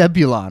night at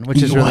Zebulon,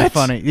 which is really What?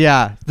 funny.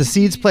 Yeah. The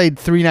Seeds played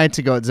 3 nights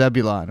ago at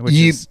Zebulon, which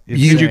is Did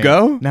you insane.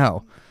 go?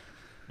 No.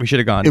 We should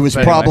have gone. It was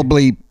But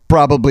anyway.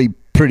 probably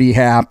pretty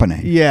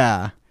happening.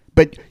 Yeah.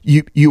 But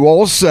you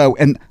also,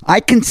 and I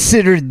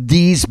consider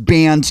these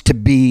bands to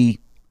be,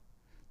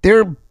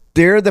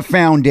 they're the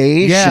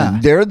foundation. Yeah.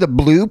 They're the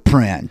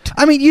blueprint.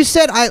 I mean, you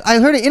said, I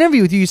heard an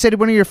interview with you. You said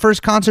one of your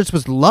first concerts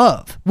was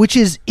Love, which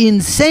is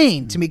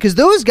insane to me because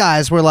those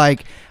guys were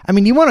like, I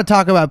mean, you want to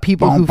talk about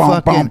people who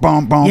fucking.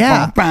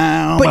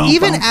 But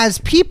even as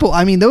people,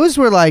 I mean, those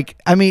were like,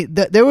 I mean,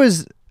 there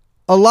was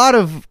a lot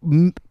of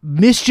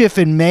mischief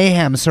and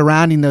mayhem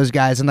surrounding those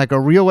guys in like a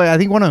real way. I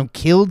think one of them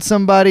killed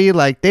somebody.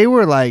 Like they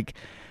were like,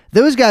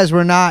 those guys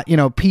were not, you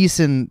know, peace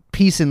and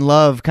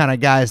love kind of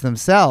guys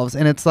themselves.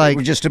 And it's like,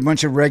 We're just a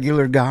bunch of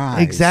regular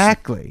guys.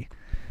 exactly.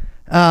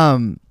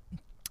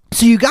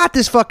 So you got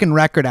this fucking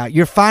record out.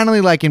 You're finally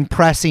like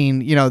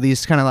impressing, you know,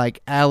 these kind of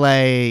like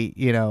LA,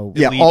 you know,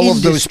 Yeah, all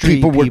of those industry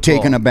people were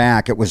taken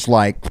aback. It was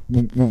like,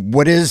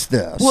 what is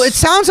this? Well, it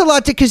sounds a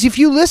lot because if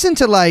you listen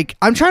to like,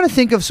 I'm trying to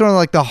think of sort of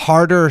like the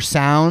harder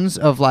sounds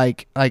of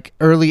like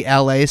early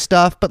LA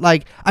stuff, but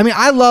like, I mean,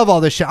 I love all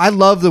this shit. I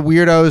love the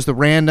Weirdos, the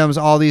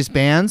Randoms, all these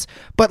bands,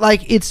 but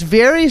like, it's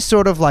very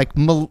sort of like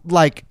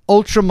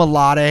ultra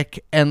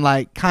melodic and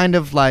like kind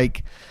of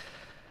like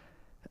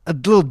a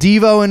little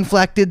Devo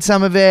inflected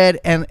some of it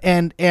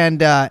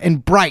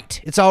and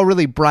bright. It's all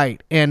really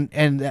bright. And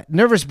that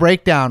Nervous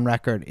Breakdown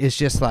record is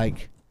just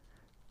like,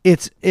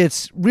 it's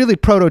really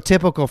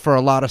prototypical for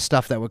a lot of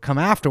stuff that would come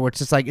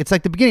afterwards. It's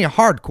like the beginning of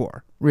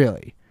hardcore,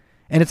 really.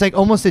 And it's like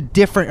almost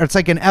it's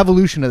like an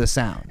evolution of the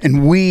sound.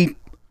 And we,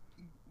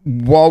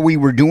 while we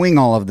were doing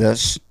all of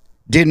this,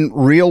 didn't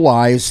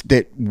realize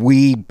that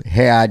we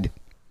had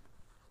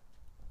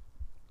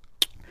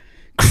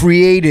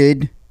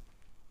created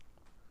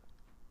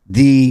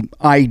the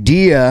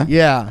idea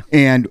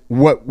and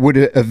what would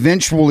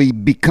eventually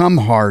become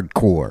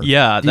hardcore.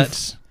 Yeah,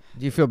 that's.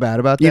 Do you feel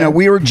bad about that? You know,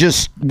 we're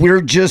just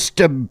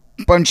a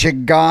bunch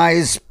of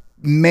guys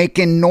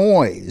making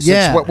noise.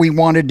 Yeah. That's what we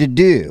wanted to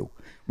do.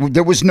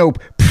 There was no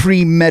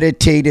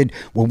premeditated,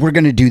 well, we're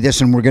going to do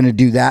this and we're going to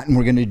do that and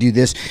we're going to do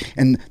this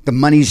and the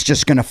money's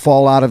just going to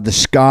fall out of the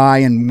sky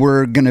and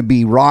we're going to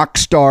be rock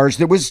stars.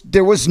 There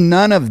was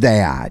none of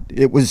that.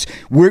 It was,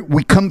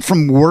 we come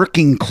from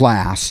working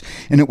class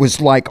and it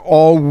was like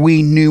all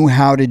we knew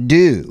how to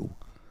do.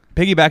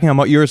 Piggybacking on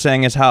what you were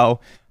saying is how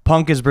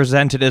punk is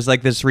presented as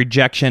like this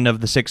rejection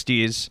of the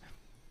 60s.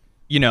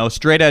 You know,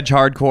 straight edge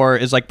hardcore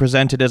is like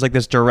presented as like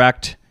this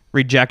direct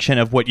rejection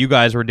of what you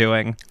guys were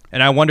doing.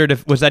 And I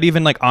wondered was that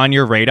even like on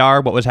your radar,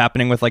 what was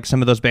happening with like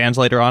some of those bands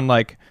later on,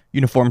 like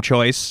Uniform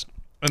Choice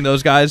and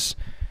those guys?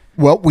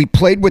 Well, we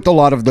played with a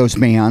lot of those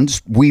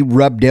bands. We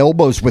rubbed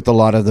elbows with a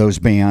lot of those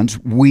bands.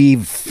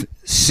 We've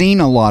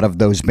seen a lot of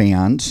those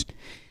bands.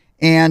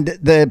 And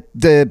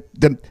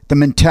the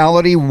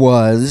mentality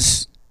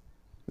was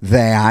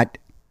that,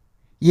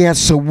 yeah,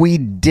 so we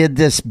did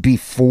this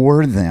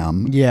before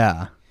them.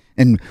 Yeah.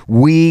 And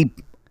we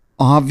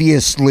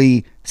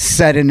obviously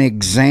set an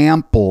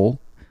example,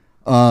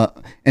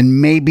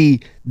 and maybe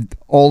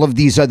all of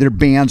these other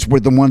bands were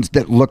the ones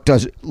that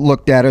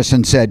looked at us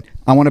and said,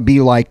 I want to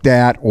be like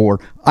that, or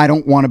I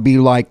don't want to be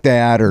like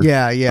that, or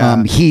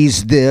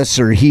he's this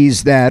or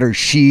he's that or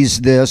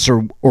she's this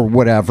or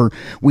whatever.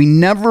 We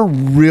never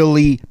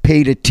really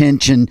paid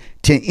attention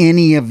to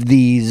any of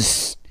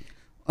these.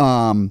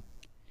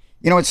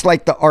 You know, it's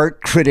like the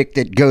art critic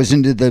that goes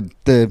into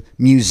the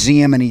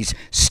museum and he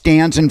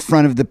stands in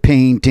front of the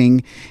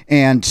painting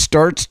and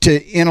starts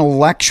to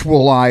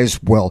intellectualize,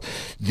 well,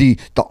 the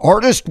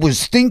artist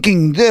was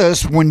thinking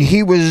this when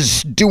he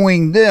was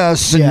doing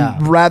this,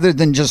 and rather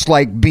than just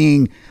like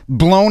being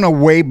blown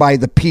away by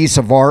the piece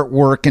of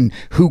artwork and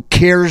who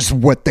cares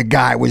what the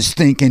guy was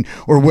thinking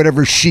or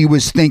whatever she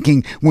was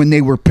thinking when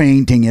they were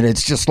painting it.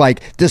 It's just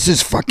like, this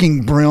is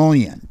fucking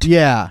brilliant.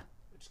 Yeah.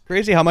 It's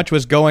crazy how much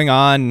was going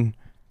on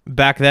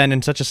back then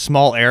in such a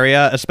small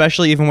area,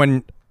 especially even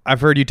when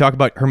I've heard you talk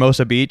about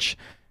Hermosa Beach.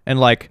 and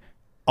like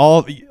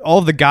all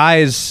of the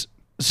guys,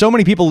 so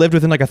many people lived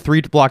within like a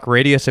 3-block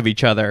radius of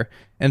each other,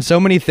 and so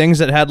many things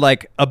that had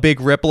like a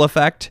big ripple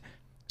effect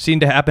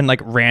seemed to happen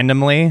like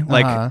randomly,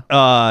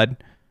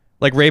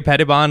 like Ray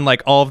Pettibon,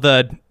 like all of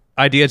the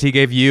ideas he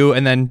gave you,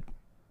 and then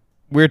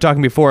we were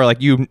talking before,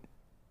 like you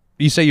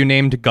say you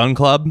named Gun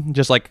Club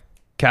just like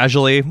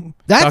casually.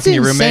 That's talking to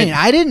your insane. roommate.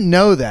 I didn't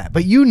know that,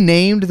 but you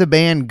named the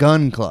band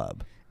Gun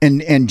Club.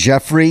 And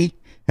Jeffrey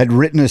had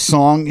written a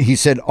song. He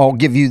said, "I'll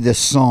give you this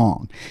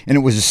song,"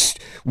 and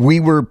we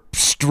were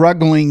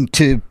struggling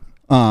to.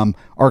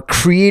 Our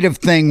creative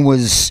thing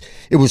was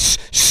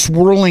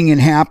swirling and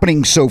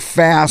happening so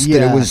fast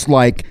that it was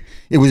like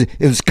it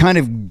was kind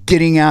of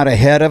getting out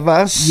ahead of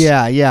us.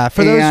 Yeah.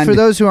 For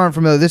those who aren't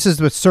familiar, this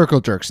is with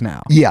Circle Jerks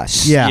now.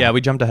 Yes. Yeah.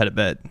 We jumped ahead a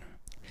bit.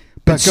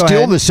 But Go still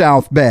ahead. the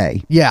South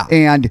Bay. Yeah.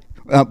 And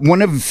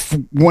one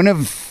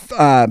of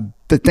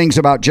the things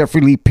about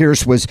Jeffrey Lee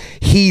Pierce was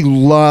he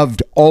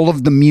loved all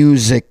of the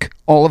music,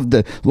 all of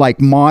the like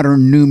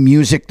modern new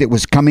music that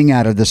was coming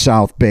out of the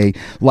South Bay,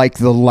 like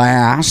The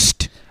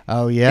Last.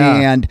 Oh yeah.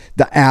 And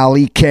the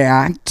Alley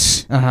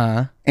Cats.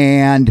 Uh-huh.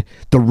 And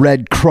the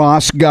Red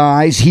Cross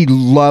guys. He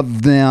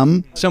loved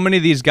them. So many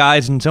of these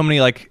guys and so many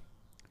like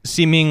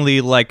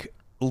seemingly like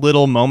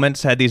little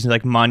moments had these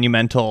like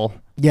monumental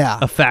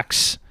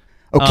effects.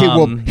 Okay,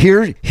 well,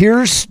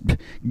 here's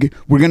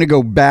we're going to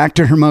go back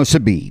to Hermosa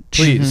Beach.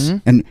 Please.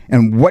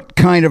 And what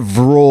kind of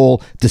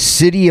role the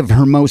city of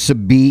Hermosa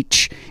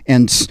Beach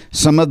and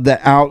some of the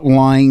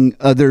outlying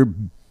other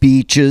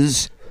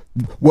beaches,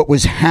 what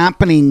was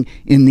happening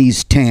in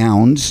these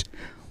towns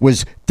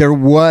was there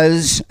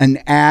was an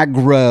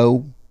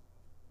aggro,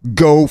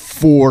 go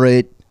for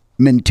it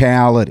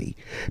mentality,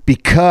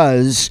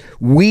 because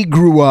we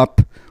grew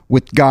up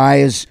with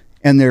guys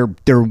and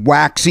they're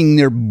waxing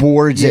their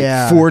boards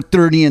at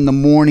 4:30 in the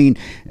morning,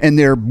 and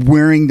they're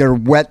wearing their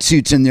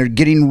wetsuits and they're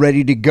getting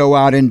ready to go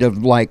out into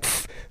like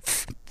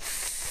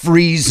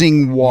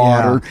freezing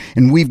water,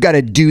 and we've got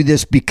to do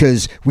this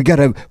because we got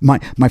to. My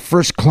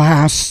first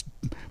class,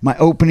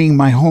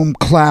 my home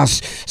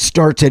class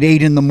starts at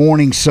 8 in the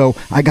morning, so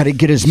I got to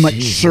get as much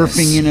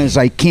surfing in as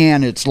I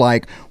can. It's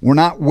like we're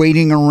not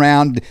waiting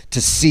around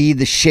to see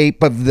the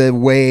shape of the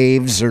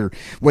waves or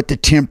what the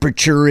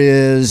temperature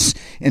is.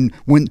 And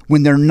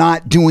when they're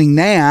not doing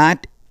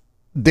that,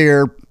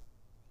 they're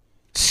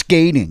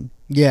skating.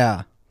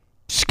 Yeah.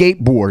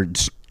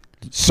 Skateboards,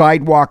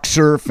 sidewalk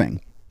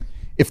surfing.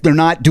 If they're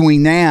not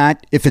doing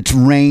that, if it's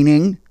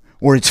raining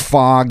or it's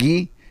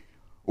foggy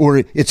or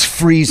it's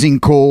freezing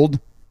cold,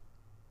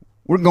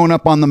 we're going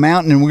up on the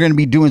mountain and we're going to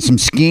be doing some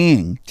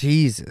skiing.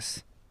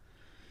 Jesus.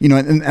 You know,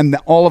 and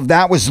all of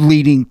that was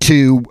leading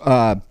to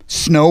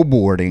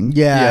snowboarding.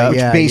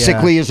 Which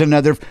basically is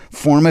another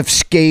form of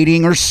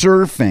skating or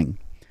surfing.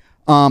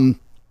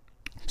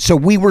 So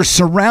we were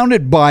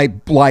surrounded by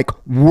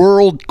like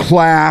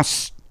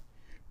world-class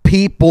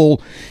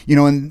people, you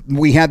know, and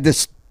we had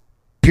this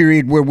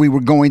period where we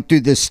were going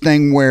through this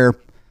thing where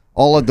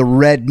all of the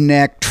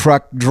redneck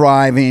truck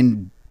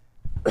driving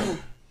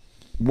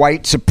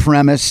white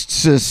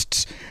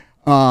supremacists,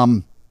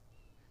 the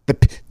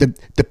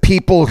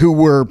people who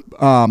were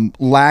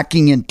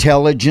lacking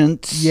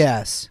intelligence,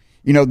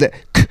 you know, that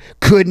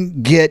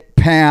couldn't get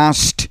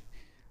past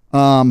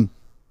some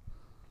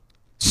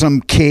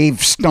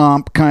cave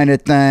stomp kind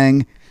of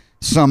thing,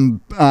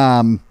 some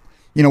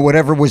you know,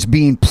 whatever was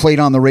being played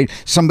on the radio,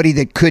 somebody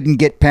that couldn't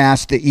get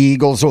past the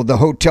Eagles or the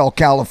Hotel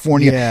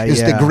California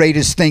is the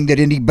greatest thing that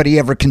anybody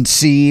ever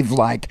conceived.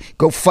 Like,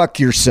 go fuck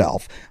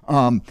yourself.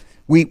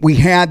 We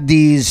had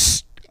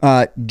these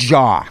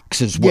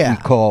jocks, is what we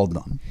called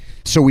them.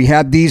 So we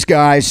had these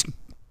guys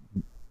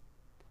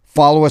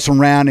follow us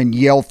around and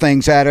yell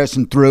things at us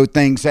and throw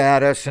things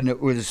at us, and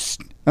it was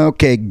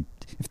okay.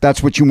 If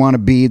that's what you want to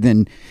be,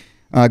 then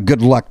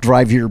good luck.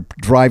 Drive your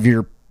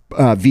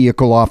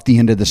vehicle off the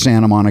end of the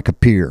Santa Monica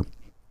Pier.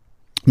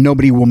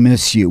 Nobody will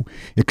miss you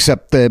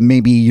except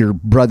maybe your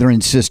brother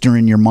and sister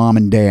and your mom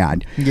and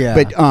dad. Yeah.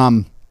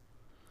 But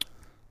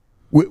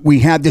we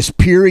had this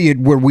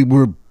period where we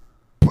were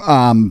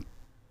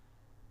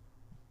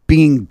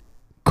being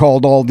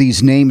called all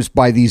these names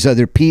by these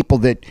other people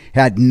that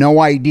had no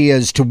idea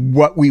as to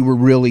what we were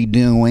really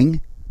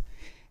doing.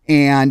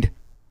 And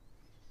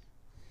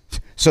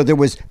so there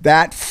was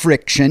that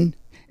friction,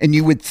 and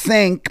you would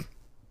think,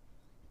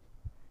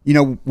 you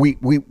know,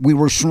 we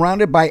were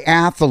surrounded by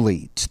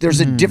athletes. There's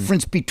a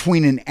difference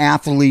between an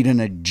athlete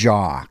and a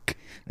jock.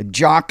 A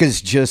jock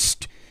is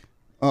just,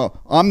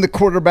 I'm the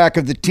quarterback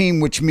of the team,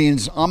 which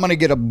means I'm going to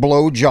get a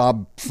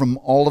blowjob from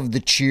all of the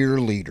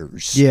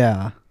cheerleaders.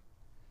 Yeah.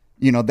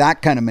 You know,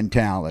 that kind of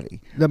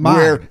mentality. Mine.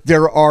 Where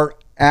there are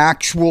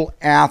actual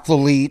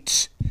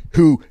athletes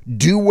who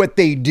do what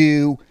they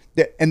do,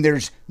 and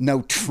there's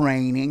no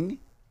training.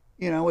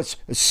 You know, a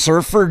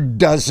surfer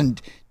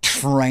doesn't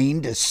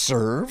train to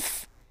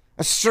surf.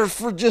 A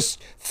surfer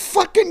just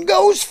fucking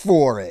goes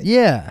for it.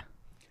 Yeah.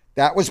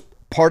 That was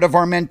part of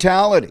our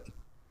mentality.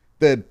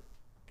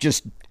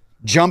 Just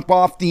jump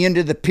off the end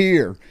of the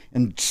pier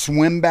and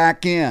swim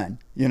back in,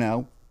 you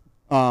know.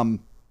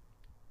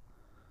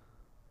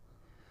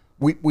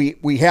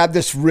 we had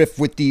this riff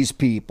with these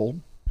people,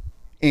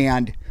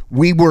 and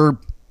we were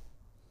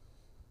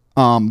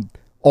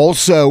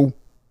also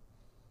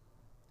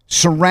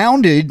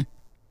surrounded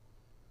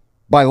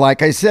by,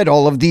 like I said,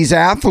 all of these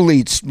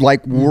athletes,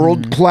 like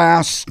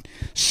world-class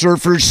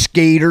surfers,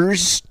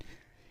 skaters,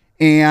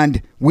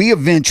 and we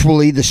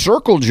eventually, the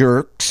Circle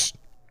Jerks,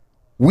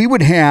 we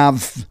would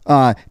have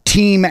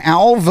Team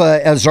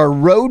Alva as our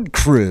road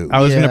crew.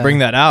 I was going to bring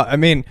that out. I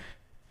mean,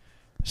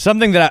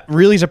 something that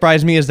really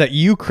surprised me is that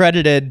you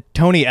credited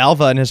Tony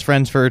Alva and his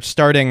friends for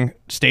starting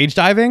stage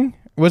diving.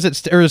 Was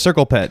it or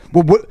Circle Pit?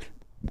 Well,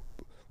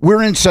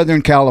 we're in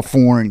Southern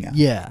California.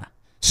 Yeah.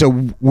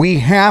 So we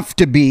have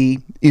to be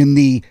in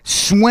the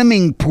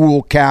swimming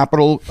pool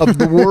capital of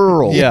the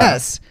world. Yeah.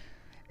 Yes.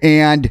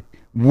 And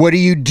what do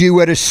you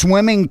do at a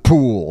swimming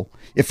pool?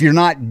 If you're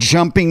not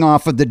jumping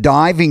off of the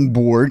diving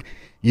board,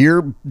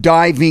 you're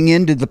diving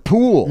into the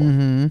pool.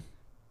 Mm-hmm.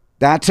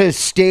 That's a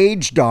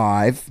stage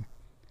dive.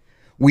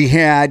 We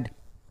had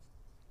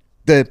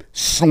the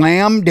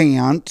slam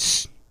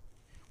dance,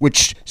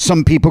 which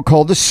some people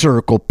call the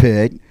circle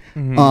pit.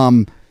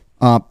 Mm-hmm.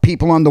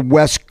 People on the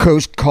West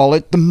Coast call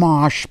it the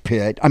mosh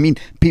pit. I mean,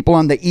 people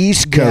on the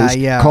East Coast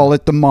call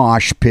it the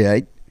mosh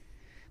pit.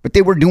 But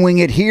they were doing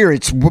it here.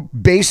 It's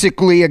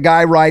basically a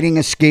guy riding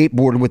a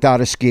skateboard without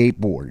a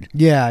skateboard.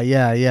 Yeah.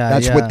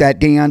 That's what that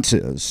dance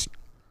is.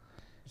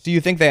 Do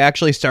you think they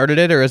actually started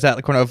it, or is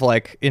that kind of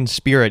like in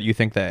spirit, you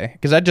think they?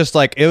 Because that just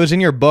like, it was in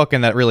your book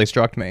and that really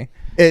struck me.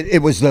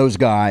 It was those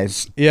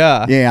guys.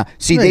 Yeah. Yeah.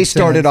 See, they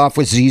started off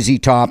with ZZ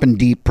Top and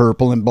Deep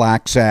Purple and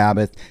Black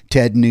Sabbath,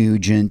 Ted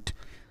Nugent.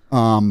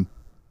 And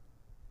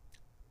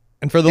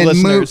for the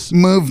listeners,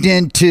 moved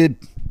into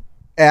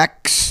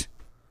X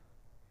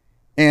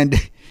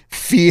and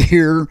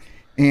Fear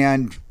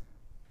and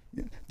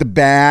the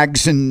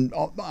Bags, and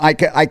I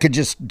could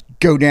just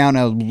go down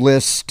a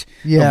list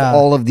of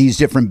all of these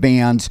different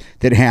bands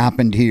that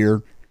happened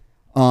here.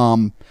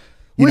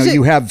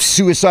 You have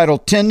Suicidal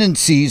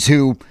Tendencies,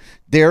 who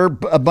they're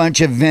a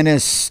bunch of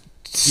Venice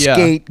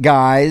skate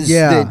guys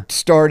that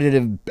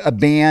started a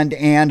band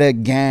and a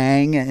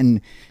gang,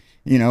 and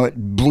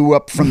it blew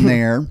up from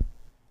there.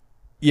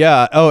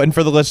 Yeah. Oh, and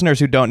for the listeners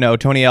who don't know,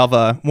 Tony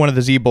Alva, one of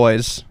the Z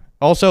Boys,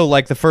 also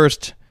like the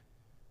first,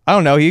 I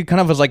don't know, he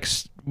kind of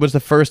was the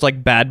first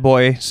like bad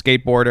boy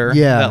skateboarder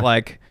that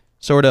like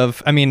sort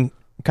of, I mean,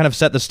 kind of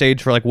set the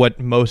stage for like what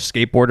most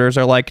skateboarders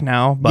are like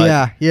now.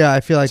 But yeah, I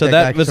feel like so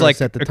that guy was sort of like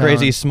set the a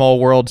crazy tone. small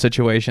world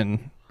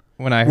situation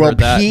when I heard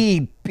that.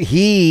 He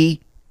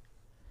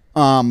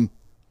had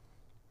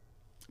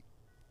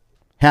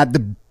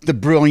the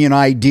brilliant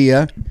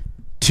idea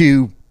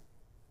to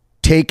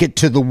take it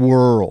to the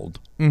world.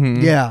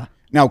 Mm-hmm. Yeah.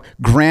 Now,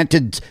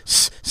 granted,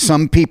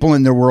 some people,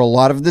 and there were a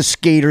lot of the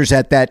skaters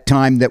at that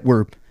time that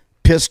were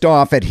pissed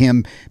off at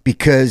him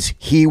because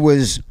he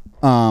was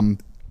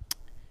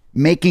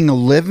making a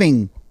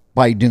living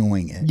by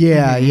doing it.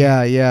 Yeah.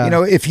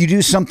 If you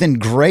do something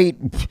great,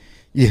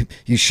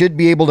 you should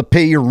be able to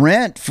pay your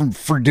rent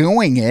for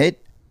doing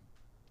it.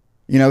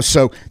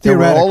 So there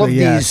were all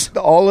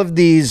of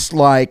these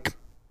like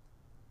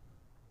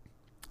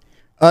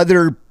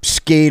other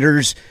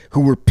skaters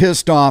who were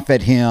pissed off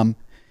at him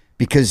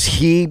because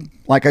he,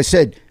 like I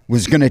said,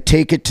 was going to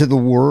take it to the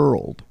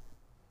world.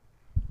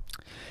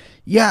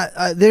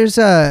 Yeah, there's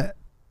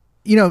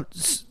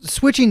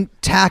switching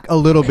tack a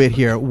little bit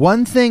here.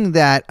 One thing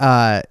that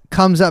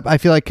comes up, I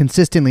feel like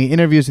consistently in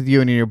interviews with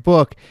you and in your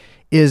book,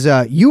 is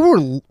you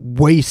were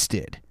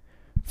wasted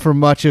for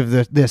much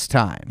of this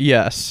time.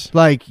 Yes.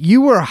 Like,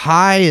 you were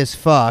high as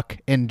fuck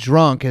and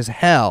drunk as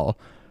hell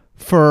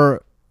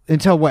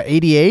until what,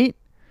 88?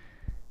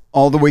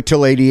 All the way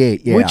till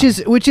 88, yeah.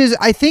 Which is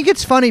I think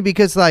it's funny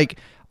because like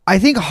I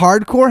think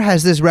hardcore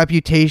has this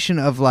reputation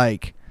of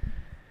like,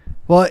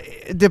 well,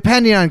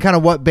 depending on kind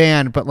of what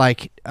band, but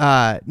like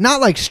not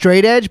like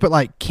straight edge, but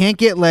like can't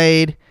get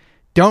laid,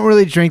 don't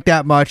really drink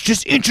that much,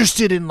 just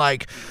interested in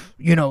like,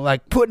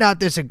 like putting out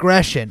this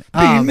aggression.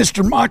 Being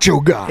Mr. Macho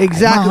Guy.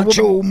 Exactly.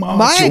 Macho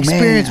my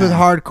experience man. with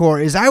hardcore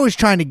is I was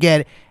trying to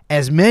get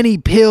as many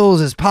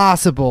pills as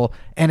possible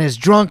and as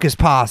drunk as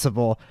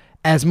possible,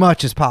 as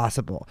much as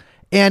possible.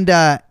 And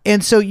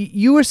so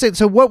you were saying,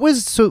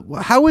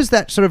 how was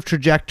that sort of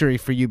trajectory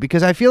for you?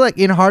 Because I feel like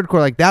in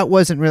hardcore, like that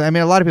wasn't really, I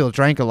mean, a lot of people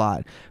drank a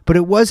lot, but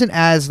it wasn't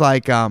as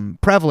like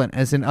prevalent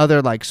as in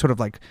other like sort of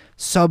like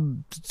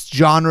sub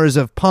genres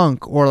of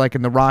punk or like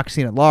in the rock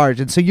scene at large.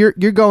 And so you're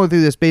going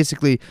through this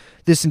basically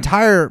this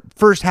entire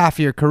first half of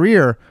your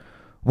career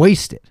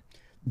wasted.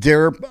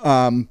 There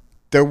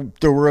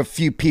were a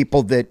few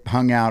people that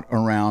hung out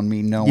around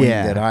me knowing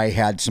that I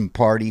had some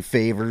party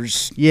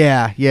favors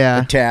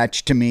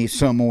attached to me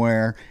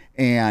somewhere.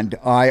 And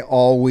I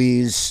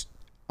always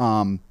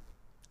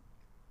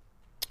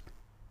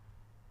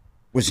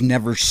was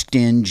never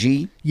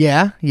stingy.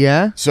 Yeah.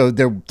 So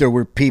there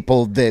were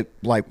people that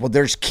like, well,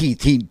 there's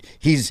Keith.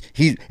 He's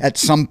at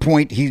some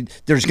point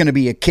there's going to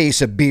be a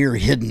case of beer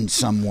hidden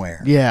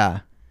somewhere. Yeah.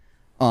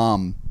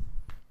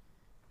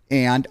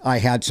 And I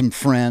had some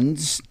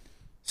friends,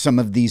 some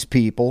of these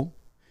people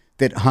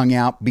that hung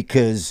out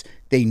because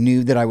they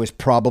knew that I was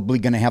probably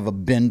going to have a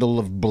bindle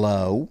of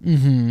blow,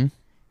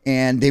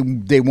 and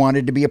they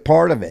wanted to be a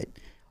part of it.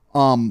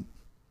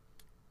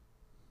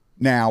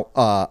 Now,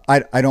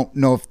 I don't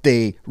know if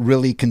they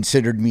really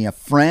considered me a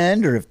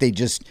friend or if they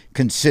just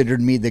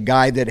considered me the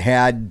guy that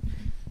had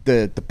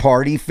the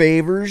party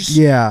favors.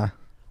 Yeah.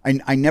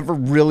 I never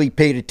really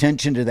paid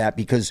attention to that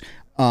because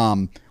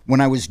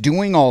when I was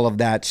doing all of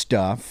that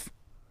stuff,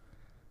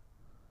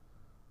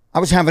 I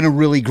was having a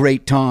really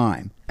great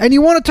time. And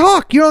you want to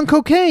talk. You're on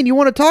cocaine. You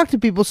want to talk to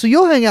people, so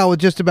you'll hang out with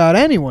just about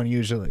anyone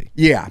usually.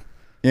 Yeah.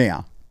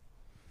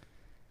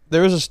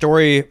 There was a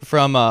story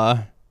from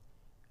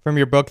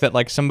your book that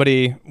like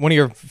one of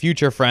your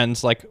future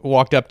friends like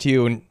walked up to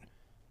you and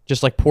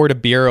just like poured a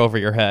beer over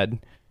your head,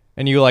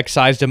 and you like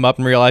sized him up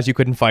and realized you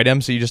couldn't fight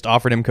him, so you just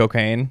offered him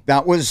cocaine.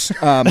 That was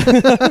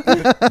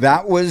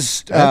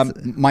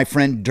my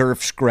friend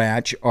Durf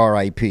Scratch,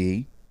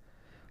 R.I.P.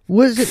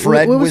 Was it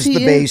Fred what was he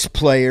the in? bass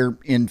player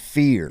in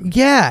Fear.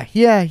 Yeah.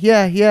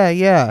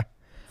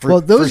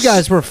 Well, those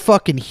guys were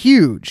fucking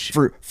huge.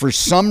 For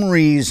some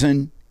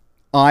reason,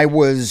 I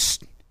was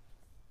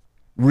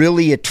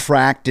really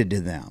attracted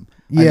to them.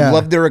 Yeah. I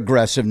loved their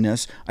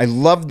aggressiveness. I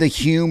loved the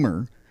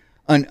humor.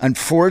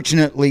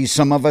 Unfortunately,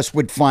 some of us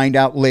would find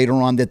out later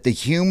on that the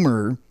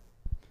humor,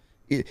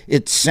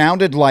 it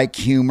sounded like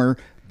humor,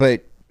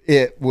 but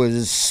it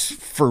was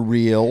for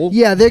real.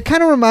 Yeah, they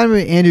kind of remind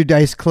me of Andrew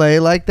Dice Clay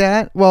like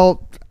that.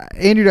 Well,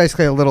 Andrew Dice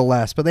Clay a little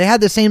less, but they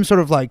had the same sort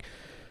of like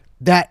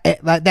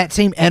that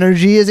same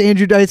energy as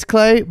Andrew Dice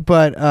Clay,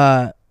 but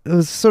it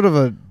was sort of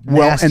a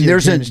And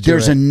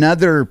there's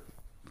another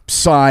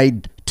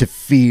side to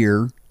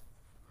Fear,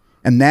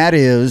 and that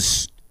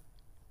is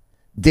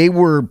they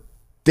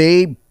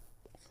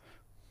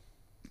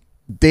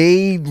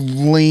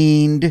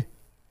leaned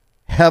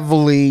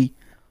heavily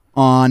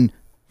on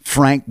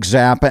Frank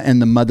Zappa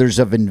and the Mothers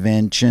of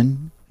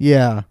Invention.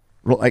 Yeah.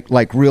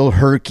 Like real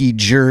herky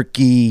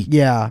jerky.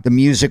 Yeah. The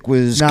music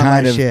was Not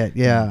kind my of shit.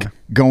 Yeah.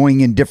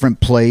 going in different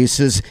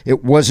places.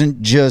 It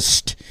wasn't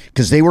just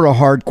because they were a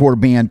hardcore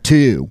band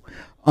too.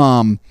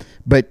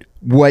 But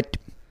what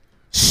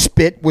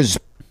Spit was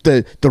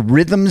the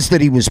rhythms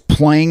that he was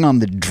playing on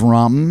the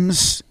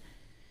drums,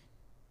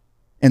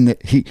 and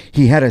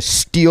he had a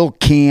steel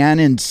can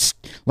and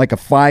like a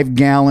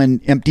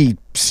 5-gallon empty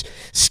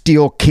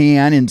steel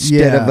can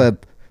instead of a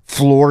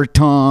floor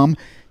tom.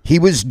 He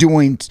was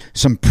doing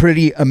some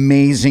pretty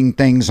amazing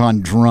things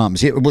on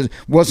drums. It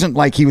wasn't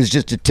like he was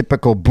just a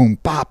typical boom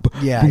bop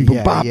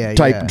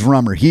type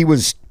drummer. He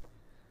was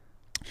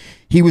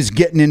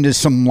getting into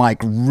some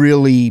like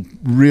really,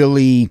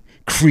 really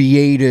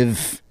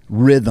creative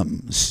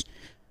rhythms.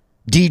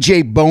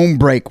 DJ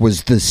Bonebreak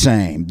was the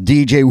same.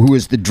 DJ who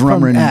was the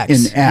drummer in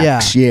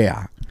X.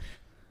 Yeah.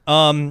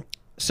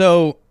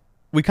 So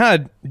we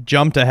kind of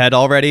jumped ahead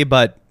already,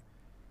 but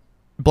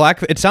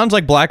it sounds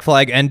like Black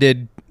Flag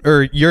ended,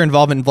 or your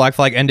involvement in Black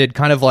Flag ended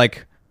kind of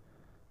like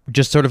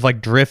just sort of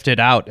like drifted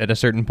out at a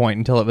certain point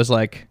until it was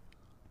like...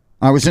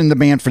 I was in the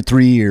band for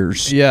 3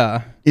 years.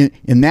 Yeah.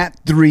 In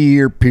that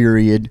 3-year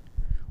period,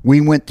 we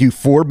went through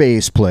 4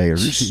 bass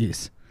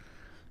players,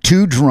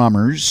 2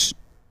 drummers,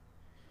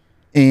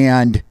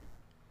 and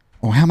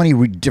how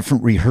many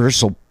different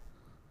rehearsal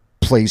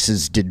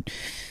places did...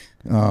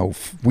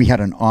 we had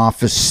an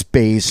office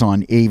space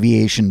on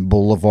Aviation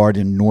Boulevard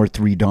in North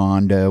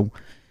Redondo,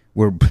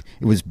 where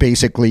it was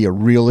basically a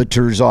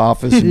realtor's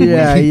office.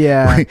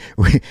 And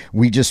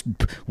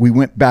we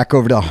went back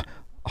over to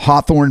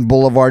Hawthorne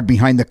Boulevard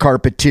behind the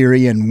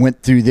Carpeteria and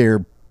went through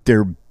their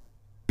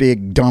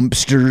big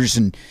dumpsters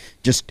and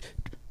just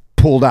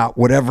pulled out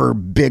whatever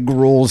big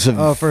rolls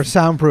of for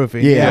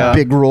soundproofing.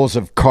 Big rolls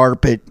of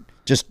carpet,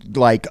 just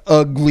like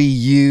ugly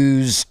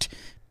used,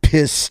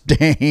 piss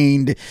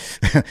stained.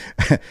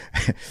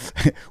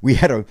 We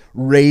had a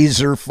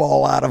razor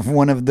fall out of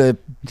one of the...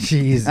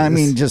 Jesus. I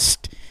mean,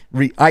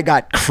 I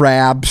got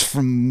crabs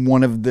from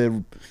one of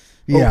the...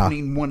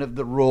 opening one of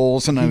the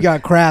rolls. And you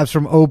got crabs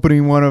from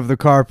opening one of the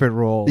carpet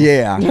rolls.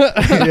 Yeah.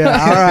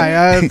 Yeah, all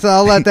right.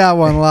 I'll let that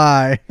one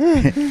lie.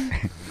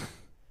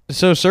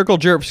 So Circle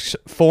Jerks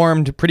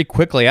formed pretty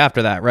quickly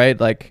after that, right?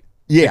 Like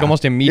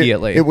almost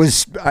immediately. It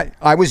was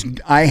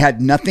I had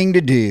nothing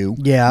to do.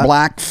 Yeah.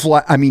 Black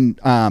Flag. I mean,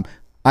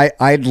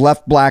 I'd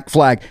left Black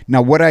Flag.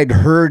 Now, what I'd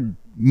heard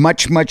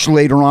much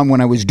later on when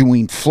I was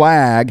doing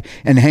Flag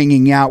and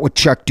hanging out with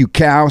Chuck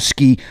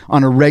Dukowski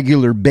on a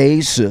regular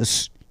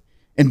basis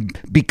and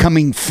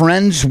becoming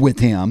friends with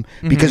him,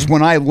 because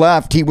when I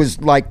left, he was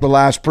like the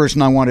last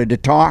person I wanted to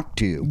talk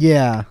to.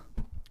 Yeah.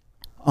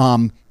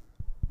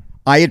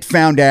 I had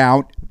found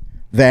out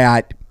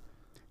that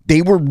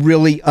they were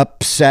really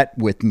upset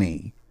with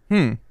me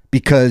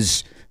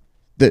because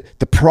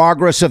the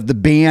progress of the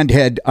band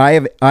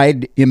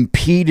I'd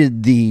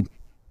impeded the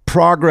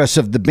progress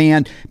of the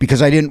band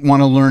because I didn't want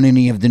to learn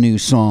any of the new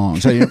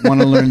songs. I didn't want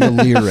to learn the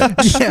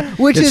lyrics. Yeah,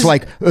 which it's is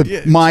like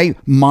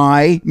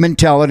my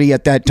mentality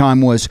at that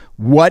time was,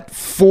 what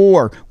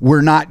for?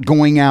 We're not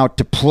going out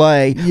to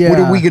play. Yeah.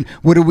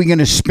 What are we going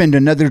to spend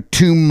another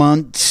 2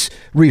 months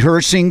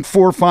rehearsing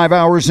 4 or 5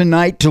 hours a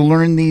night to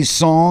learn these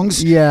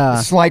songs? Yeah.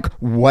 It's like,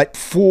 what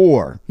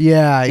for?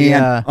 Yeah,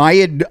 yeah.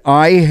 And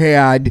I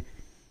had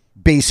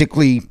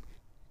basically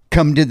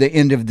come to the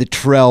end of the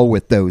trail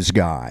with those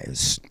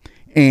guys.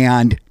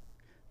 And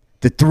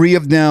the three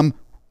of them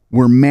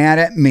were mad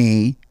at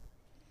me.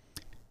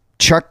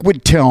 Chuck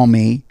would tell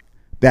me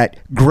that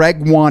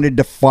Greg wanted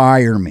to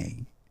fire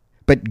me,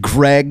 but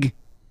Greg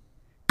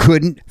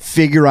couldn't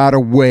figure out a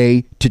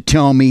way to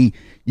tell me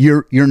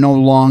you're no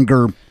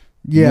longer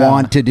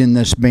wanted in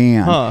this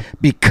band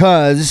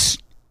because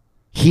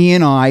he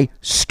and I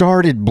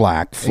started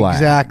Black Flag.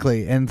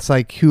 Exactly. And it's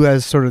like, who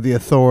has sort of the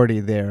authority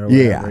there? Or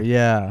whatever.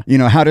 Yeah. You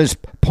know, how does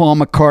Paul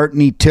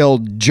McCartney tell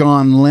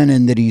John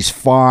Lennon that he's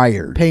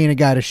fired? Paying a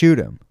guy to shoot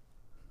him.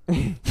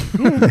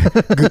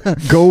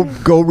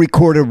 Go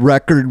record a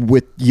record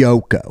with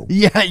Yoko.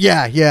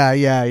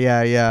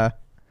 Yeah.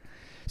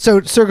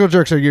 So Circle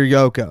Jerks are your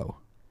Yoko.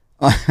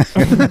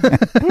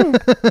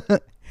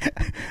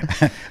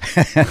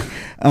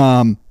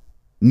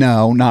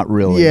 No, not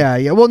really.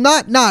 Yeah. Well,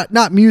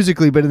 not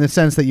musically, but in the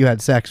sense that you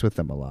had sex with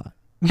them a lot.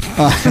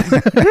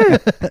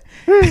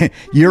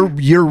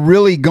 You're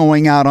really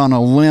going out on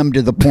a limb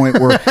to the point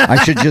where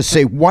I should just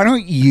say, why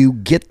don't you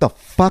get the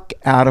fuck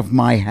out of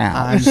my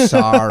house? I'm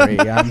sorry.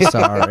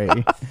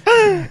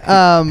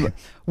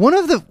 One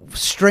of the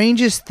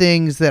strangest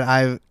things that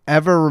I've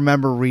ever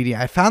remember reading,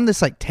 I found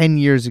this like 10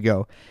 years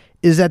ago,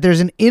 is that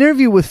there's an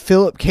interview with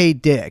Philip K.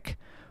 Dick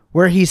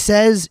where he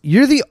says,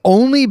 you're the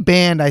only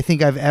band I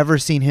think I've ever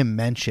seen him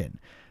mention.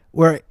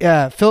 Where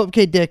Philip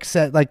K. Dick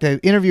said, like, the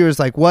interviewer's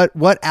like,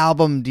 what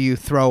album do you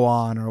throw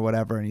on or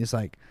whatever? And he's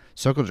like,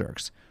 Circle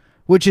Jerks,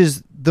 which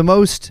is the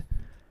most...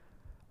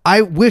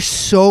 I wish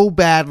so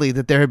badly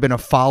that there had been a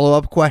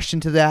follow-up question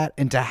to that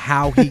and to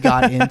how he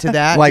got into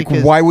that. Like,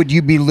 why would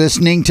you be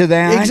listening to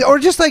that? Or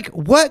just like,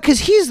 what?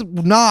 Because he's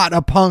not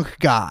a punk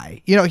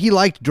guy. You know, he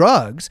liked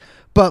drugs,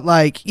 but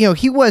like, you know,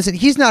 he wasn't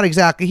hanging out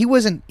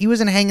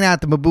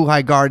at the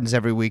Mabuhay Gardens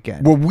every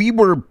weekend. Well, we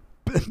were...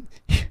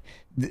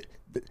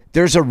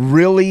 There's a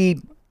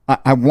really...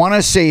 I want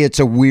to say it's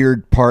a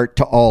weird part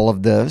to all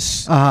of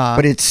this,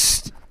 but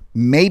it's...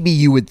 Maybe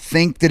you would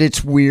think that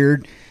it's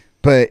weird,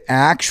 but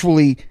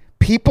actually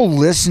people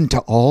listen to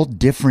all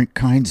different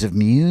kinds of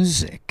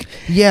music.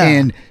 Yeah.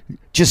 And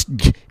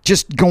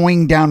just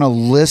going down a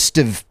list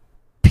of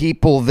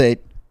people that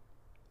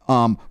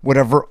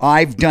whatever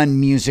I've done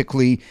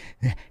musically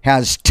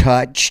has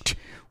touched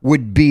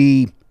would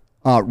be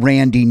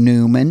Randy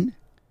Newman,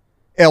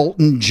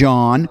 Elton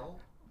John,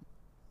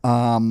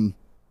 and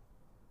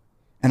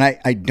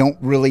I don't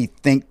really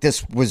think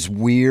this was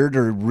weird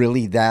or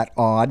really that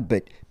odd,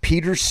 but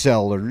Peter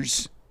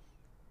Sellers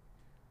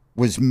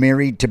was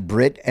married to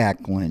Britt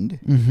Eklund,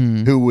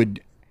 who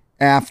would,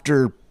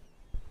 after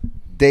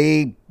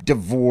they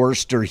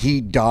divorced or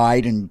he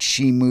died and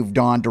she moved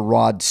on to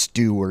Rod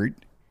Stewart,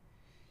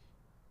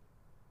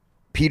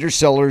 Peter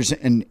Sellers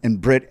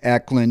and Britt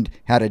Eklund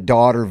had a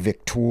daughter,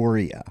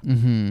 Victoria,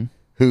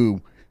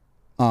 who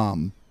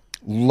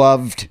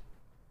loved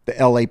the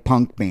LA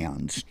punk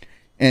bands,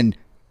 and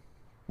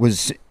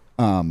was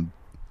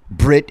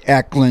Britt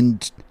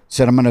Eklund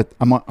said,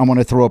 I want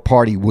to throw a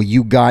party. Will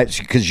you guys,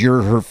 because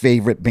you're her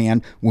favorite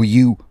band, will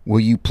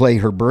you play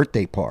her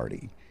birthday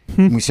party?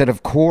 And we said,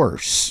 of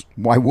course.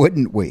 Why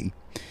wouldn't we?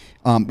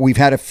 We've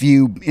had a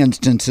few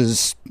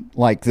instances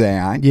like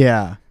that.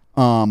 Yeah.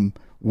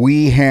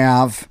 We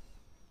have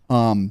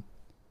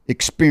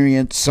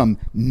experienced some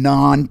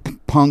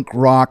non-punk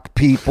rock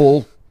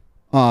people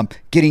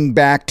getting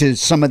back to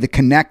some of the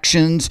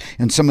connections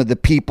and some of the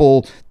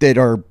people that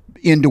are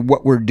into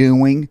what we're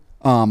doing.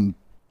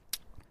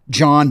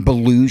 John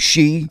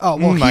Belushi. Oh,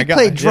 well, he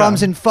played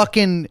drums in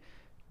fucking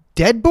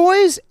Dead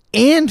Boys,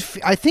 and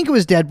I think it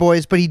was Dead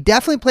Boys, but he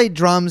definitely played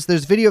drums.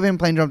 There's video of him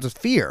playing drums with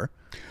Fear.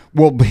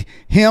 Well,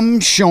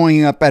 him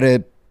showing up at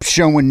a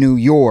show in New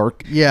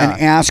York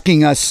and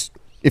asking us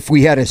if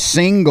we had a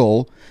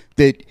single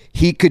that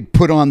he could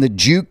put on the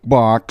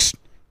jukebox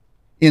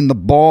in the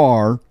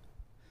bar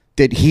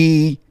that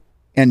he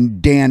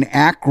and Dan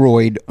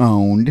Aykroyd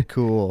owned.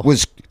 Cool.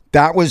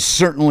 That was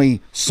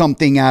certainly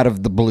something out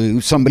of the blue,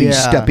 somebody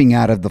stepping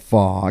out of the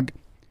fog.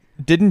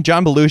 Didn't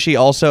John Belushi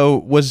also,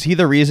 was he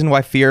the reason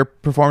why Fear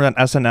performed on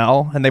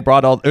SNL? And they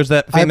brought there's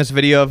that famous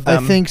video of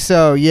them. I think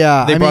so,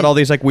 yeah. They brought all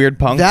these like weird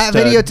punks. That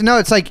video,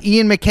 it's like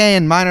Ian McKay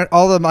and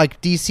all the like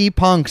DC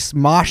punks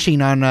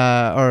moshing on,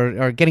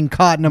 or getting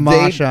caught in a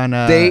mosh on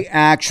They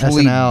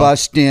actually SNL.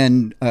 bust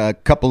in a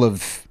couple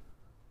of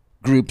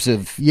groups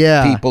of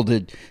people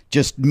to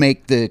just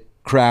make the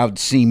crowd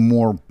seem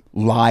more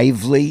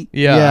lively.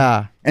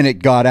 Yeah. And it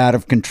got out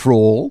of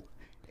control.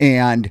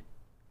 And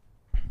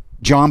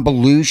John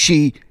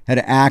Belushi had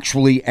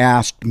actually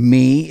asked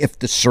me if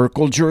the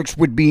Circle Jerks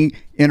would be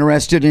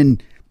interested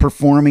in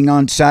performing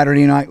on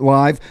Saturday Night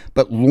Live,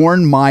 but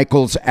Lorne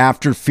Michaels,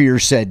 after Fear,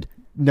 said,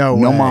 No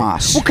 "No way.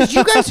 mas." Well,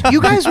 because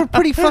you guys were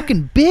pretty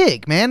fucking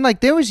big, man.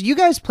 Like you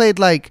guys played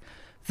like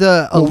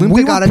the Well, Olympic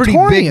we were pretty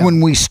Auditorium. big when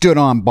we stood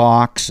on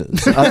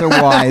boxes.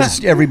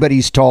 Otherwise,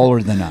 everybody's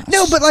taller than us.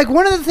 No, but like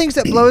one of the things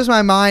that blows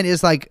my mind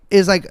is like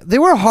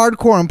there were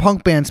hardcore and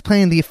punk bands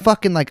playing the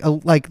fucking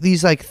like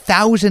these like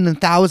thousands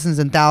and thousands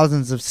and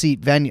thousands of seat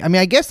venue. I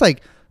mean, I guess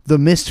like the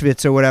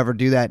Misfits or whatever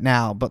do that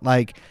now, but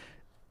like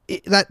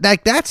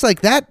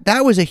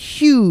that was a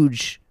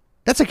huge.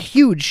 That's like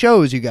huge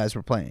shows you guys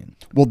were playing.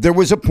 Well, there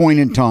was a point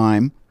in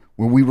time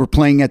where we were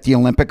playing at the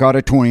Olympic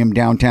Auditorium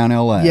downtown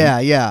LA.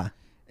 Yeah.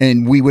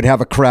 And we would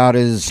have a crowd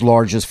as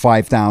large as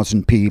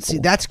 5,000 people. See,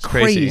 that's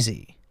crazy.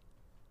 crazy.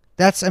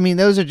 That's, I mean,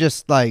 those are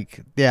just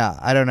like, yeah,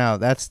 I don't know.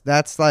 That's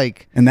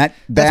like, and that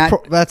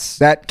that's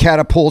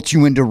catapults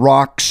you into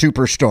rock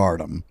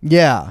superstardom.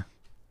 yeah.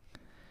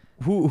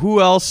 Who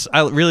else?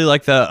 I really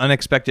like the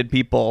unexpected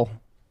people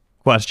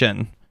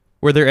question.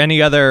 Were there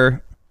any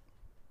other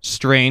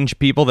strange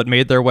people that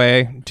made their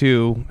way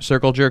to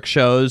Circle Jerk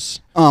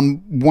shows?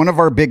 One of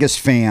our biggest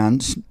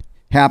fans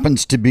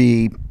happens to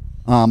be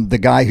the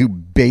guy who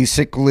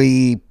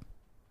basically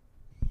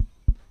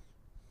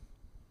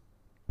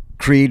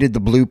created the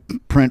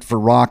blueprint for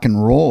rock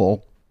and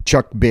roll,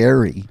 Chuck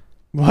Berry.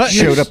 What?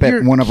 Showed up at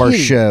You're one of our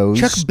kidding. shows.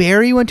 Chuck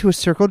Berry went to a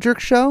Circle Jerk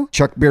show?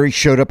 Chuck Berry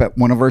showed up at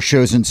one of our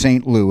shows in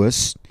St.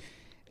 Louis,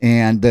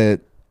 and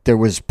there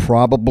was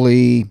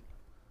probably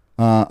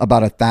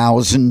about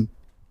 1,000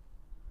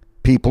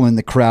 people in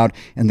the crowd,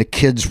 and the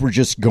kids were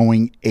just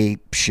going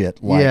ape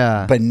shit, like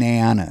Yeah.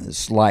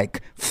 bananas,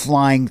 like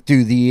flying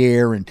through the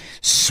air and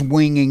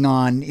swinging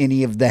on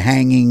any of the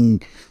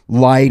hanging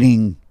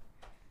lighting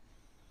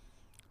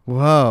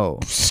Whoa.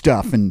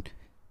 stuff. And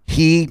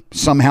he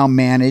somehow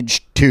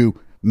managed to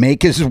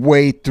make his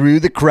way through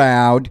the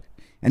crowd,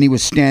 and he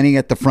was standing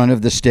at the front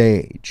of the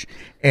stage.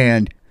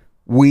 And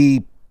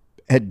we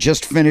had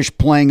just finished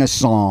playing a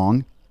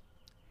song,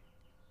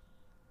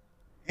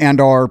 and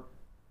our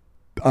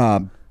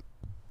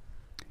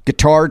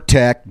guitar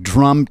tech,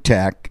 drum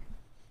tech,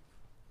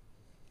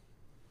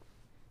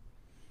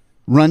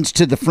 runs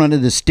to the front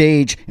of the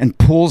stage and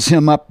pulls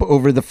him up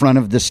over the front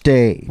of the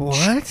stage.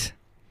 What?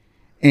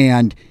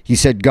 And he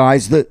said,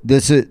 "Guys,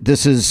 this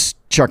is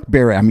Chuck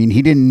Berry." I mean,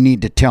 he didn't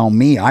need to tell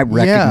me. I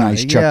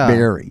recognize Chuck yeah.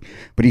 Berry,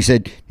 but he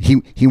said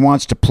he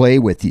wants to play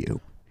with you.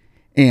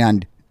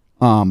 And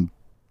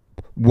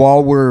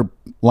while we're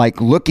like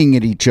looking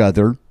at each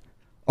other,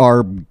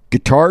 our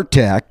guitar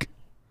tech,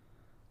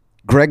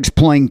 Greg's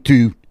playing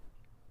to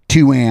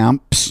 2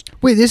 amps.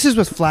 Wait, this is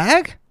with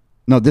Flag?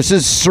 No, this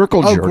is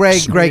Circle Oh,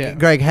 Jerks.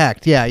 Greg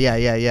Hecht. Yeah.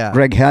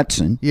 Greg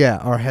Hetson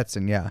Yeah, or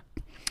Hetson, yeah.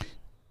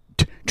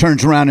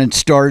 turns around and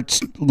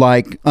starts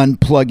like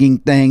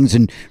unplugging things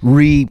and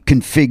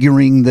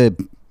reconfiguring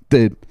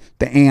the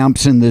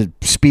amps and the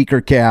speaker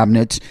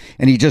cabinets.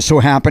 And he just so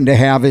happened to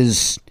have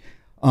his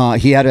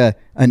he had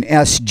an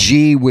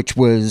SG, which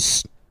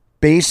was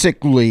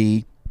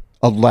basically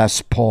a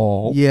Les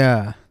Paul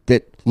Yeah.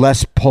 that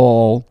Les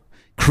Paul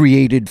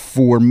created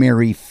for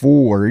Mary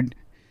Ford,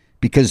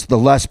 because the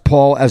Les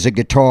Paul as a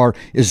guitar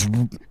is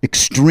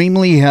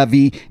extremely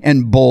heavy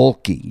and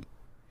bulky.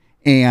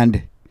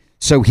 And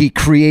so he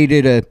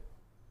created a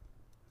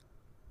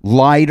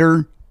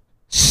lighter,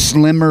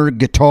 slimmer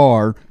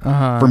guitar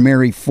for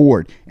Mary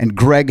Ford. And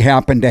Greg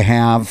happened to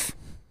have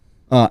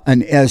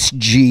an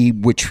SG,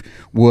 which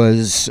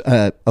was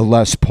a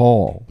Les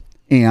Paul.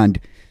 And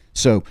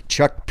so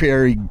Chuck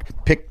Berry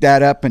picked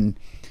that up, and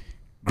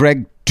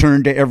Greg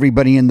turned to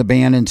everybody in the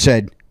band and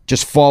said,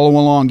 "Just follow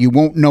along. You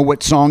won't know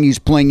what song he's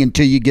playing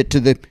until you get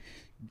to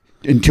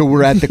until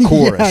we're at the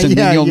chorus, and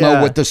then you'll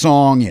know what the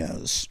song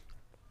is."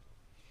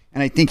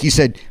 And I think he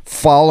said,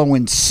 "Follow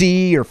in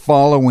C or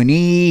follow in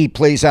E." He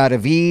plays out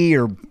of E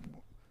or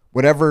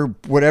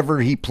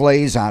whatever he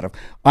plays out of.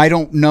 I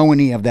don't know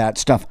any of that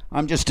stuff.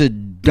 I'm just a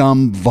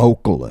dumb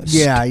vocalist.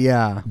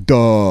 Yeah.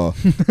 Duh.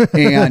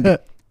 And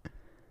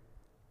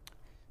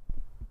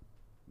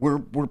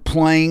we're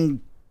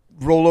playing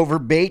Roll Over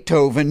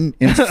Beethoven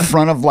in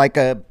front of like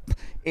a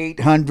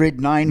 800,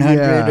 900,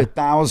 Yeah.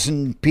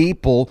 1,000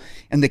 people,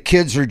 and the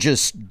kids are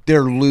just,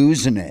 they're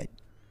losing it.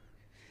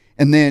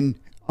 And then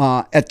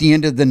at the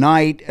end of the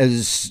night,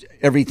 as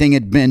everything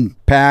had been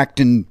packed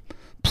and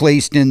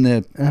placed in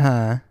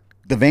the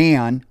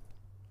van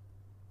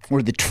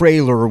or the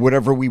trailer or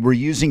whatever we were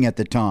using at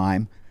the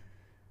time,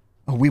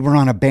 we were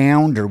on a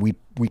bounder. We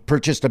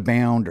purchased a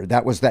bounder.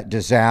 That was that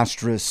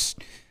disastrous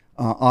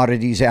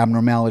Oddities,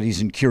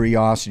 Abnormalities, and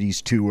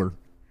Curiosities tour.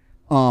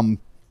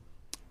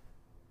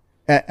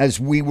 As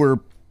we were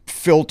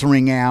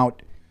filtering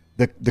out,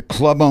 the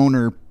club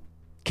owner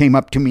came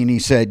up to me and he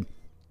said,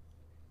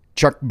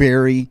 Chuck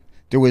Berry,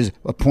 there was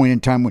a point in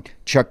time when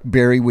Chuck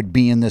Berry would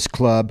be in this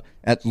club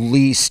at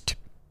least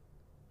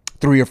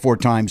 3 or 4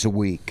 times a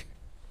week.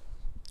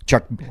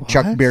 Chuck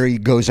Berry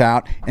goes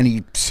out and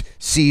he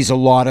sees a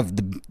lot of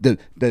the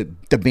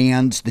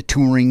bands, the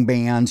touring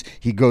bands.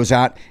 He goes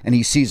out and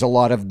he sees a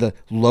lot of the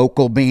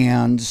local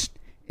bands,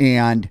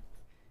 and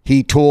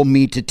he told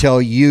me to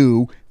tell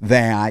you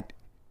that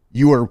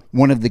you are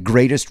one of the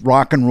greatest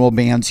rock and roll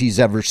bands he's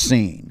ever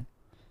seen.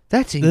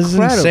 That's This is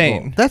incredible.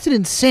 insane. That's an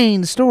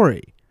insane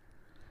story.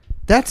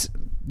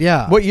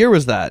 Yeah. What year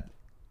was that?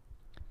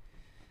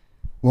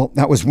 Well,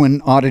 that was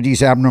when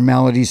Oddities,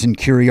 Abnormalities, and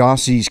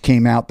Curiosities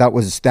came out.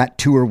 That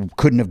tour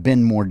couldn't have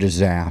been more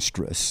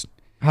disastrous.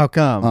 How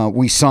come?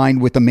 We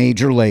signed with a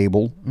major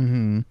label,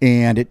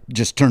 and it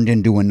just turned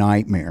into a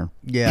nightmare.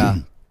 Yeah.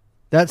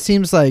 That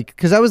seems like,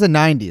 because that was the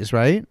 90s,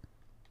 right?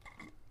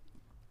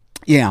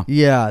 Yeah.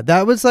 Yeah.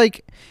 That was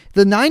like,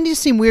 the 90s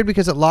seem weird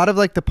because a lot of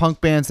like the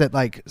punk bands that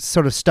like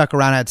sort of stuck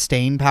around had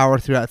staying power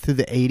through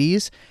the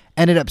 80s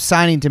ended up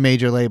signing to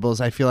major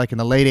labels, I feel like in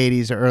the late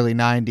 80s or early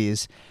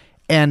 90s.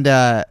 And,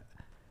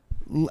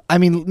 I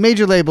mean,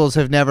 major labels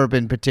have never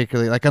been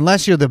particularly, like,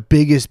 unless you're the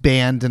biggest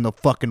band in the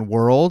fucking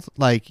world,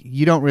 like,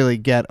 you don't really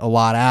get a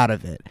lot out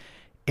of it.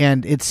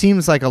 And it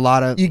seems like a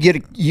lot of... You get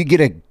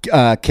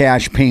a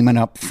cash payment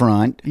up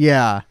front.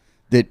 Yeah.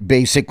 That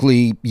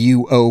basically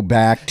you owe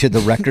back to the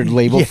record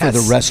label Yes. for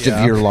the rest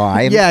of your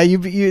life. Yeah,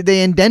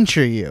 they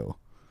indenture you.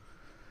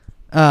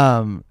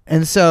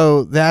 And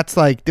so that's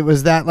like,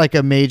 was that like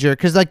a major,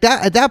 because like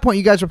that at that point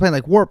you guys were playing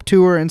like Warped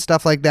Tour and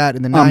stuff like that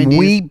in the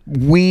 90s.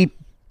 We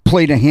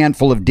played a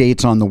handful of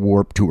dates on the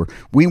Warped Tour.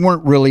 We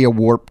weren't really a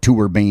Warped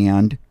Tour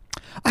band.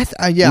 I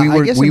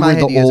we guess were in my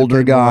head the you guys older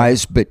played more.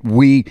 guys, but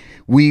we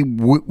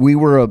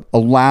were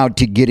allowed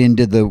to get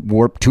into the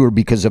Warped Tour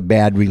because of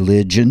Bad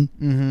Religion.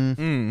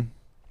 Mm-hmm.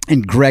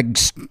 And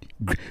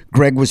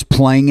Greg was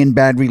playing in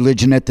Bad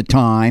Religion at the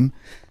time,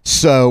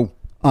 so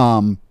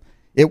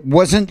it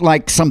wasn't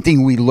like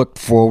something we looked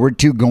forward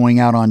to going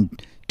out on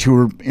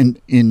tour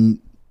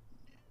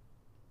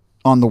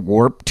on the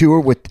Warped Tour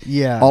with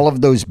all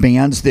of those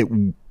bands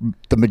that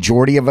the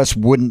majority of us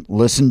wouldn't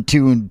listen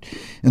to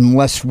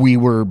unless we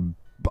were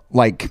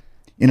like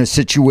in a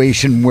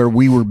situation where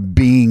we were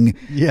being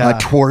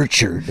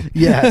tortured.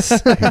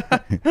 Yes.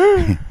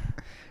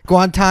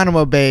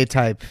 Guantanamo Bay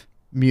type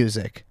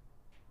music.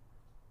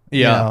 Yeah.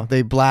 You know,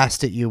 they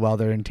blast at you while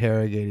they're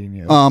interrogating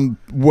you.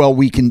 Well,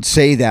 we can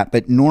say that,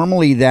 but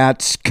normally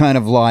that's kind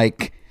of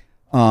like,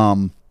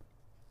 was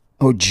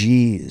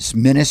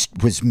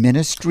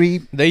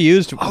Ministry? They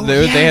used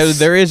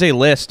there is a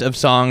list of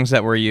songs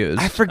that were used.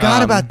 I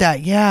forgot about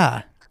that.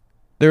 Yeah.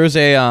 There was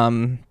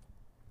a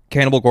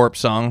Cannibal Corpse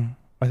song,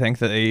 I think,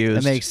 that they used.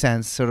 That makes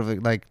sense. Sort of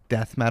like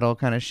death metal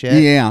kind of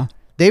shit. Yeah.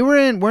 They were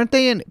in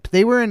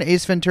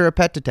Ace Ventura: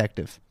 Pet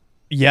Detective.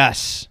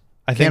 Yes.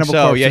 I think Cannibal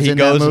so. Corpse Yeah, is he in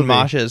that goes and movie.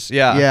 moshes.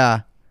 Yeah. Yeah.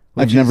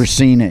 I've never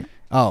seen it.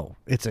 Oh,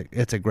 it's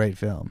a great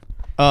film.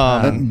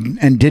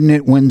 And didn't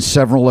it win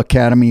several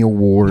Academy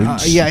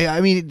Awards? Yeah,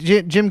 I mean,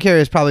 Jim Carrey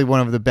is probably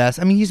one of the best.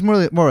 I mean, he's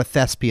more a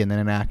thespian than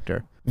an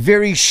actor.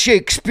 Very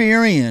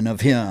Shakespearean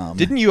of him.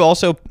 Didn't you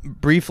also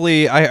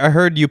briefly? I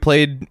heard you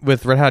played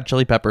with Red Hot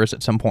Chili Peppers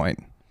at some point.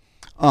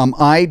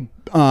 I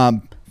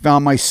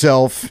found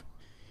myself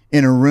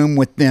in a room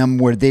with them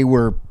where they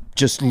were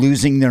just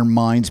losing their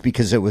minds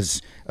because it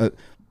was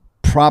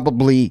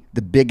probably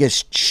the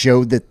biggest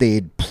show that they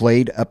had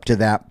played up to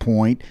that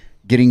point.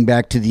 Getting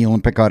back to the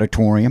Olympic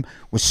Auditorium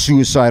with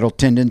Suicidal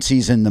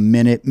Tendencies and the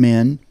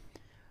Minutemen.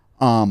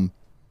 They're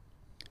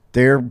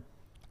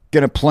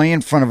going to play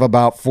in front of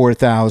about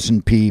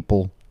 4,000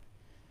 people.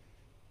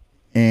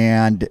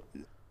 And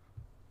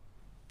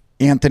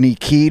Anthony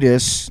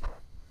Kiedis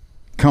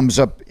comes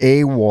up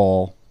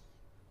AWOL.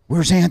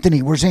 Where's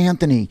Anthony? Where's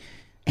Anthony?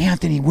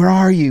 Anthony, where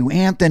are you?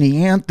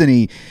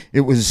 Anthony.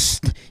 It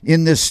was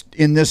in this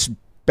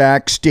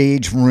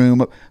backstage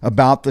room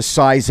about the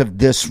size of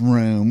this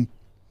room.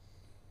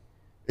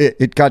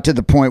 It got to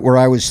the point where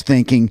I was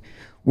thinking,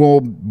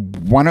 well,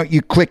 why don't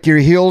you click your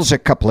heels a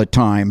couple of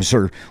times?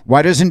 Or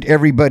why doesn't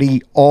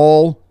everybody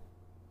all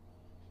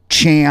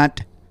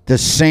chant the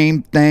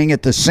same thing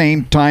at the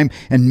same time,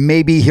 and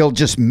maybe he'll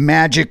just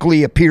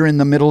magically appear in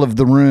the middle of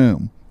the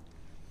room?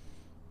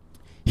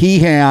 He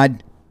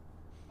had,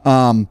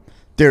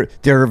 there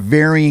are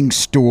varying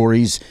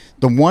stories.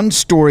 The one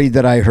story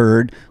that I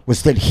heard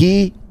was that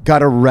he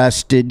got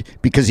arrested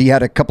because he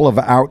had a couple of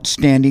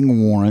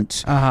outstanding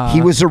warrants. He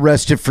was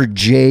arrested for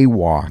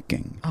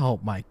jaywalking.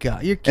 Oh my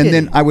God, you're kidding.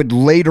 And then I would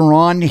later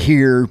on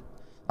hear,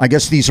 I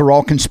guess these are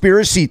all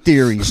conspiracy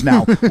theories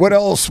now. What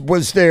else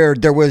was there?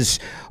 There was,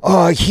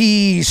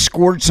 he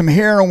scored some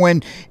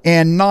heroin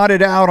and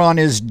nodded out on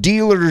his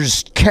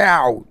dealer's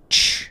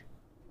couch,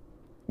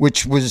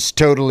 which was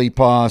totally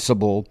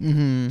possible.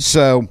 Mm-hmm.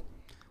 So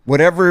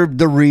whatever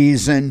the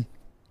reason,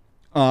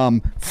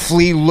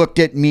 Flea looked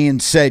at me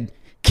and said,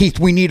 Keith,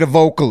 we need a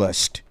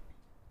vocalist.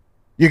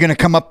 You're going to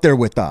come up there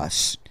with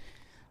us.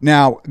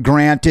 Now,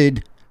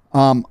 granted,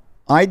 I'm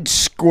I'd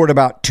scored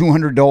about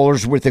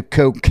 $200 worth of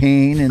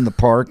cocaine in the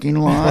parking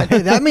lot.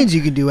 That means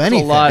you can do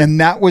anything. lot.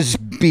 And that was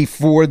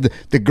before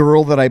the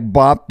girl that I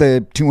bought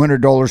the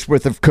 $200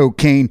 worth of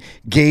cocaine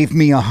gave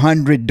me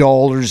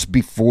 $100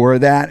 before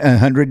that,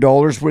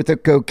 $100 worth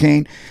of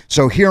cocaine.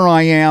 So here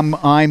I am,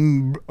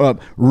 I'm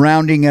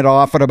rounding it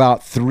off at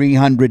about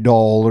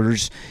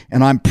 $300,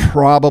 and I'm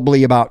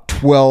probably about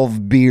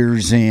 12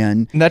 beers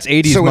in. And that's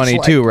 80s So it's money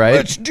like, too, right?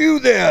 Let's do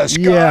this,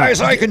 Yeah. guys.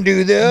 I can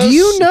do this. Do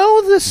you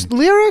know the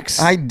lyrics?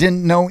 I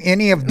didn't know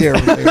any of their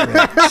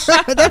lyrics.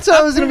 That's what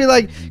I was gonna be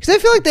like, because I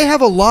feel like they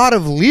have a lot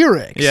of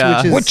lyrics. Yeah.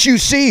 Which is, What you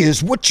see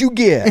is what you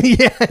get.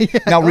 yeah.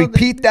 Now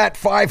repeat that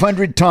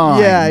 500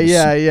 times.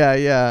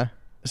 Yeah.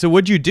 So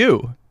what'd you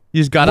do?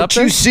 You just got up What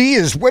there? you see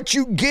is what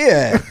you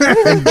get.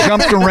 And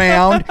jumped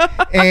around.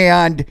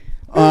 And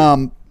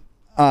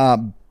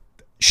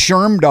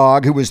Sherm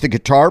Dog, who was the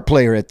guitar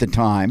player at the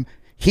time,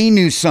 he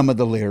knew some of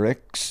the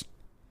lyrics.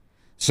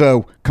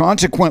 So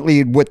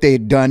consequently, what they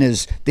had done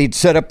is they'd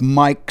set up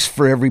mics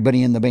for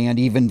everybody in the band,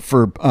 even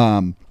for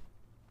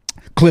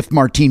Cliff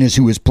Martinez,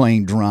 who was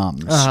playing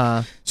drums.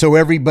 So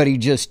everybody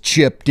just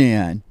chipped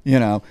in. You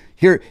know,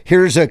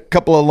 here's a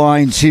couple of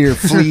lines here.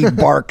 Flea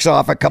barks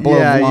off a couple of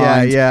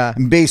lines. Yeah.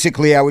 And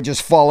basically, I would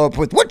just follow up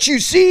with, what you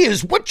see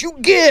is what you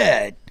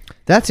get.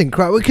 That's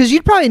incredible, because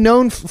you'd probably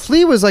known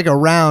Flea was like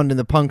around in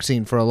the punk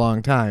scene for a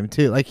long time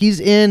too. Like he's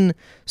in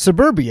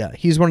Suburbia.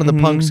 He's one of the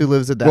punks who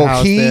lives at the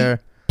house he there.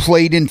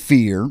 played in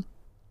Fear.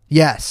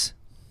 Yes.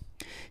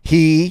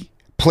 He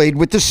played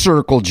with the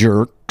Circle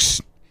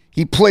Jerks.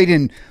 He played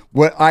in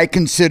what I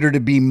consider to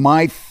be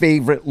my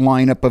favorite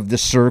lineup of the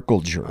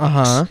Circle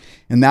Jerks.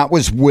 And that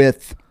was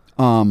with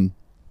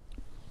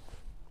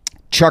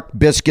Chuck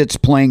Biscuits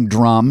playing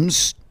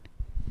drums.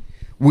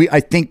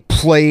 I think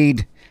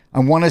played, I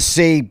want to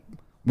say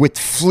with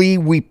Flea,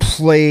 we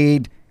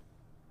played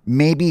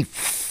maybe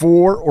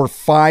 4 or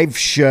 5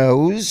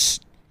 shows.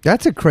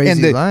 That's a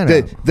crazy And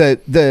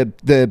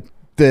lineup.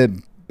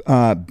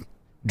 the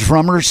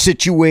drummer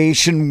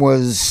situation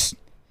was,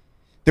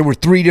 there were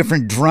 3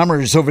 different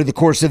drummers over the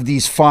course of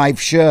these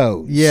 5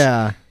 shows.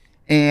 Yeah.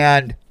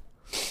 And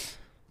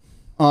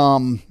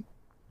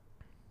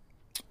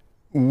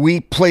we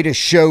played a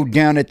show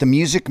down at the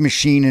Music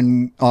Machine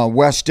in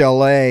West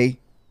LA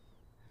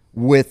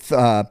with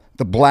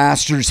the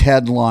Blasters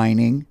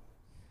headlining.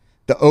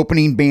 The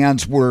opening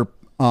bands were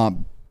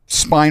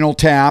Spinal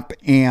Tap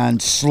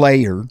and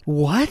Slayer.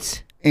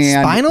 What?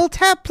 And- Spinal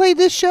Tap played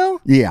this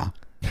show? Yeah.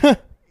 And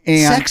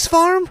Sex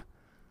Farm?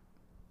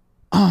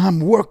 I'm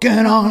working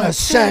on a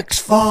sex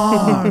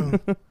farm.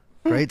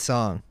 Great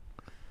song.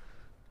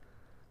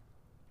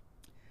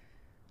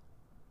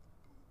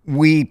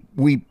 We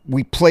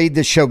played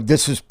the show.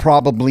 This was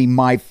probably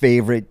my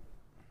favorite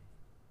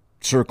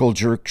Circle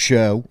Jerk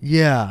show.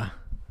 Yeah.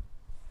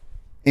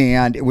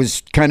 And it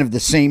was kind of the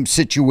same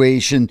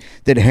situation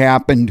that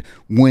happened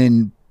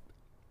when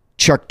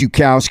Chuck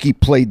Dukowski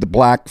played the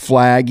Black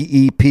Flag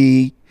EP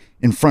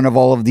in front of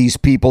all of these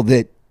people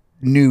that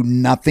knew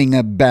nothing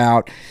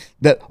about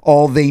that.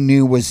 All they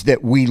knew was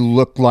that we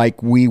looked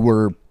like we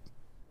were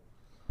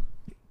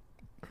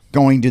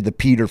going to the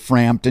Peter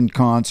Frampton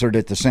concert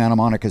at the Santa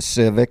Monica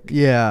Civic.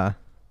 Yeah.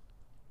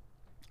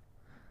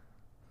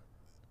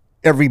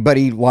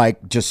 Everybody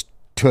like just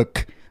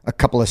took a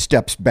couple of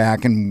steps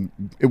back, and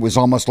it was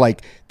almost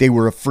like they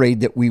were afraid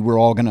that we were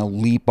all going to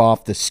leap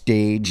off the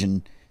stage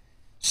and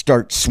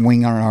start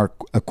swinging our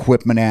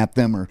equipment at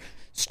them, or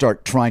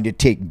start trying to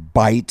take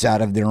bites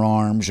out of their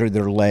arms or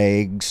their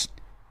legs.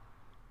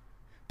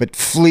 But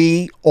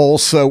Flea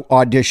also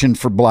auditioned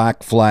for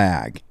Black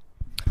Flag.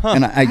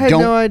 And I had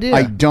don't no idea.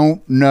 I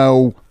don't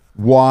know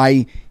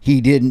why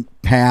he didn't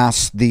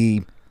pass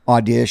the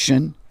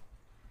audition,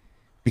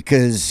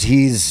 because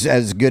he's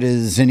as good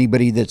as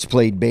anybody that's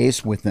played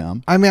bass with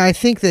them. I mean, I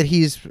think that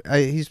he's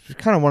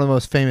kind of one of the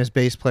most famous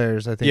bass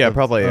players, I think. Yeah,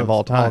 probably of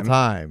all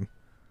time.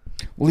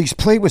 Well, he's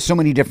played with so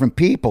many different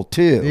people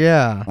too.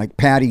 Yeah. Like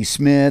Patti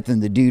Smith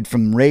and the dude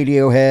from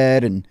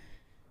Radiohead, and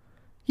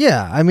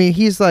Yeah, I mean,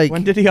 he's like...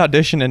 When did he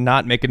audition and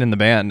not make it in the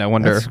band? I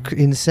wonder. That's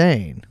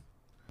insane.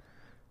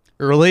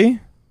 Early?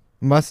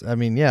 Must have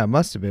been.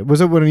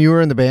 Was it when you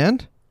were in the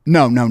band?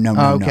 no.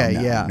 Okay,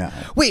 yeah. No.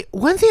 Wait,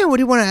 one thing I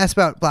would want to ask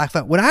about Black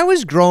Flag. When I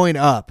was growing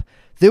up,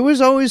 there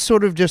was always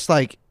sort of just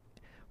like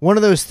one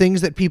of those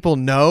things that people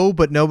know,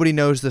 but nobody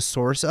knows the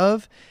source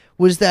of,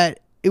 was that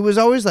it was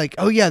always like,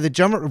 oh yeah, the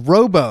drummer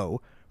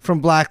Robo from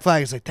Black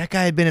Flag is like, that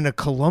guy had been in a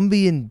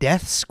Colombian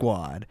death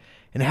squad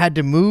and had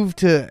to move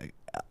to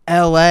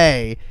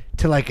LA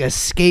to like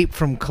escape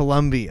from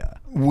Colombia.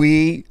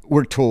 We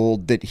were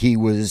told that he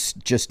was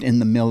just in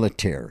the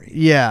military.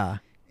 Yeah.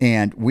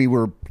 And we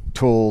were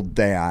told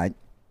that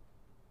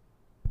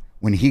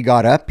when he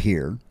got up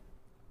here,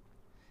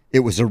 it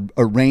was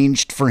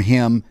arranged for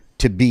him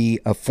to be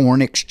a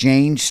foreign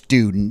exchange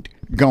student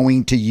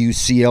going to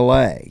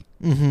UCLA,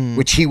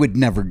 which he would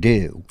never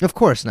do. Of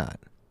course not.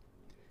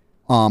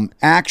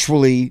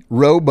 Actually,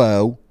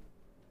 Robo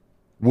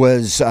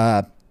was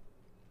a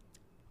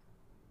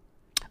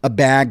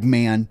bag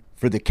man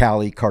for the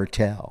Cali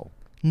cartel.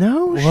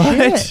 No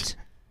What? shit.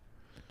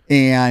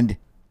 And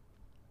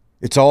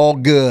it's all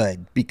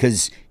good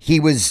because he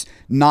was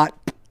not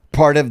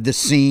part of the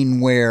scene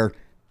where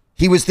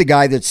he was the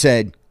guy that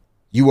said,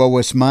 "You owe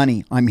us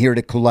money. I'm here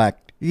to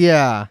collect."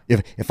 Yeah.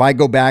 If I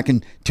go back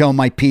and tell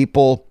my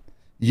people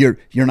you're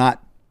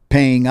not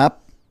paying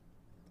up,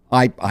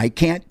 I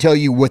can't tell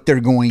you what they're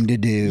going to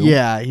do.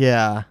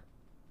 Yeah.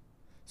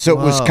 So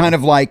it was Whoa. kind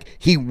of like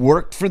he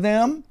worked for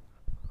them,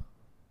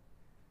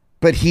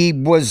 but he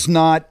was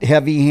not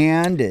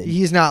heavy-handed.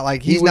 He's not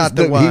like he's He was not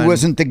the one. He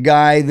wasn't the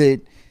guy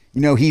that,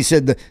 he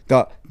said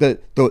the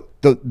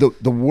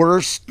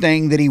worst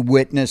thing that he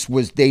witnessed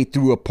was they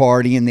threw a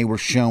party and they were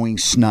showing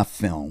snuff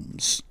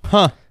films.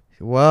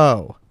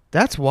 Whoa.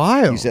 That's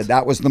wild. He said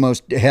that was the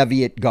most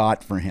heavy it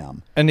got for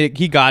him. And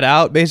he got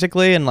out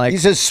basically, and like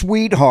He's a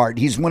sweetheart.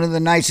 He's one of the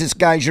nicest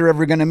guys you're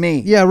ever going to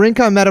meet. Yeah,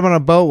 Rincon met him on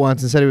a boat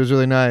once and said he was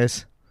really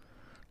nice.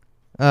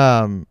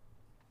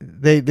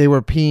 They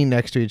were peeing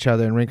next to each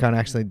other, and Rincon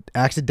actually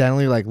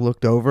accidentally like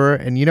looked over,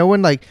 and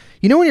when when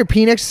you're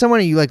peeing next to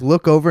someone and you like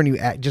look over and you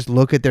just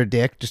look at their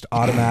dick just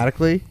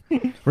automatically.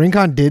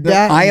 Rincon did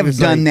that. I He have was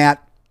done like-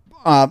 that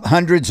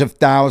hundreds of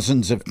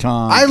thousands of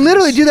times. I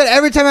literally do that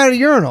every time out of a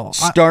urinal.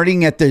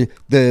 Starting at the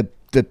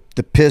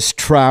piss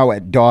trough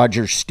at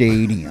Dodger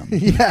Stadium.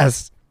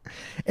 Yes,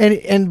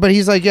 but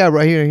he's like, yeah,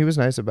 right here. He was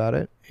nice about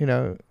it.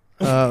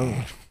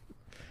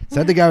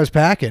 Said the guy was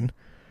packing,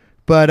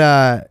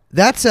 but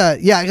that's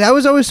that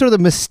was always sort of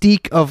the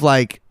mystique of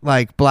like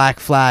Black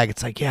Flag.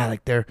 It's like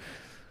they're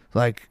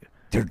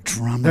Their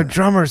their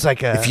drummer's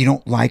like If you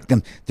don't like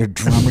them, their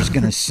drummer's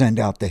going to send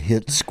out the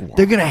hit squad.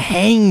 they're gonna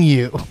hang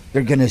you.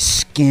 They're going to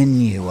skin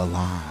you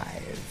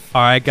alive.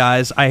 All right,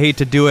 guys, I hate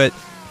to do it,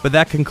 but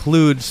that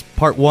concludes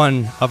part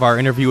 1 of our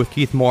interview with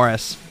Keith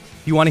Morris.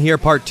 If you want to hear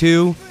part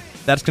 2,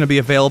 that's going to be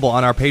available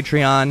on our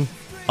Patreon,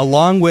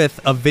 along with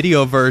a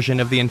video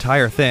version of the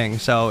entire thing.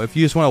 So if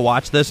you just want to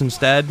watch this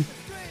instead,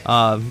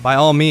 by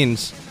all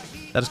means,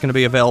 that's going to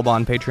be available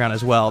on Patreon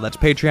as well. That's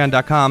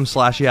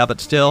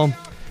patreon.com/yeahbutstill.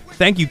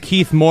 Thank you,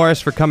 Keith Morris,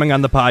 for coming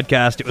on the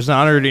podcast. It was an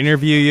honor to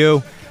interview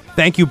you.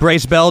 Thank you,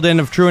 Brace Belden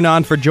of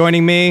TrueAnon, for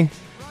joining me.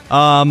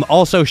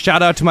 Also,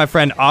 shout out to my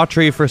friend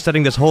Autry for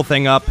setting this whole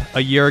thing up a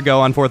year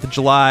ago on 4th of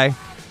July.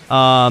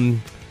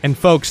 And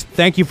folks,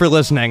 thank you for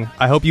listening.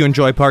 I hope you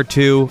enjoy part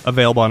 2,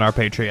 available on our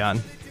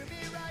Patreon.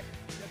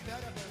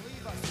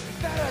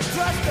 Better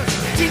trust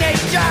us,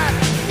 teenage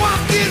giant.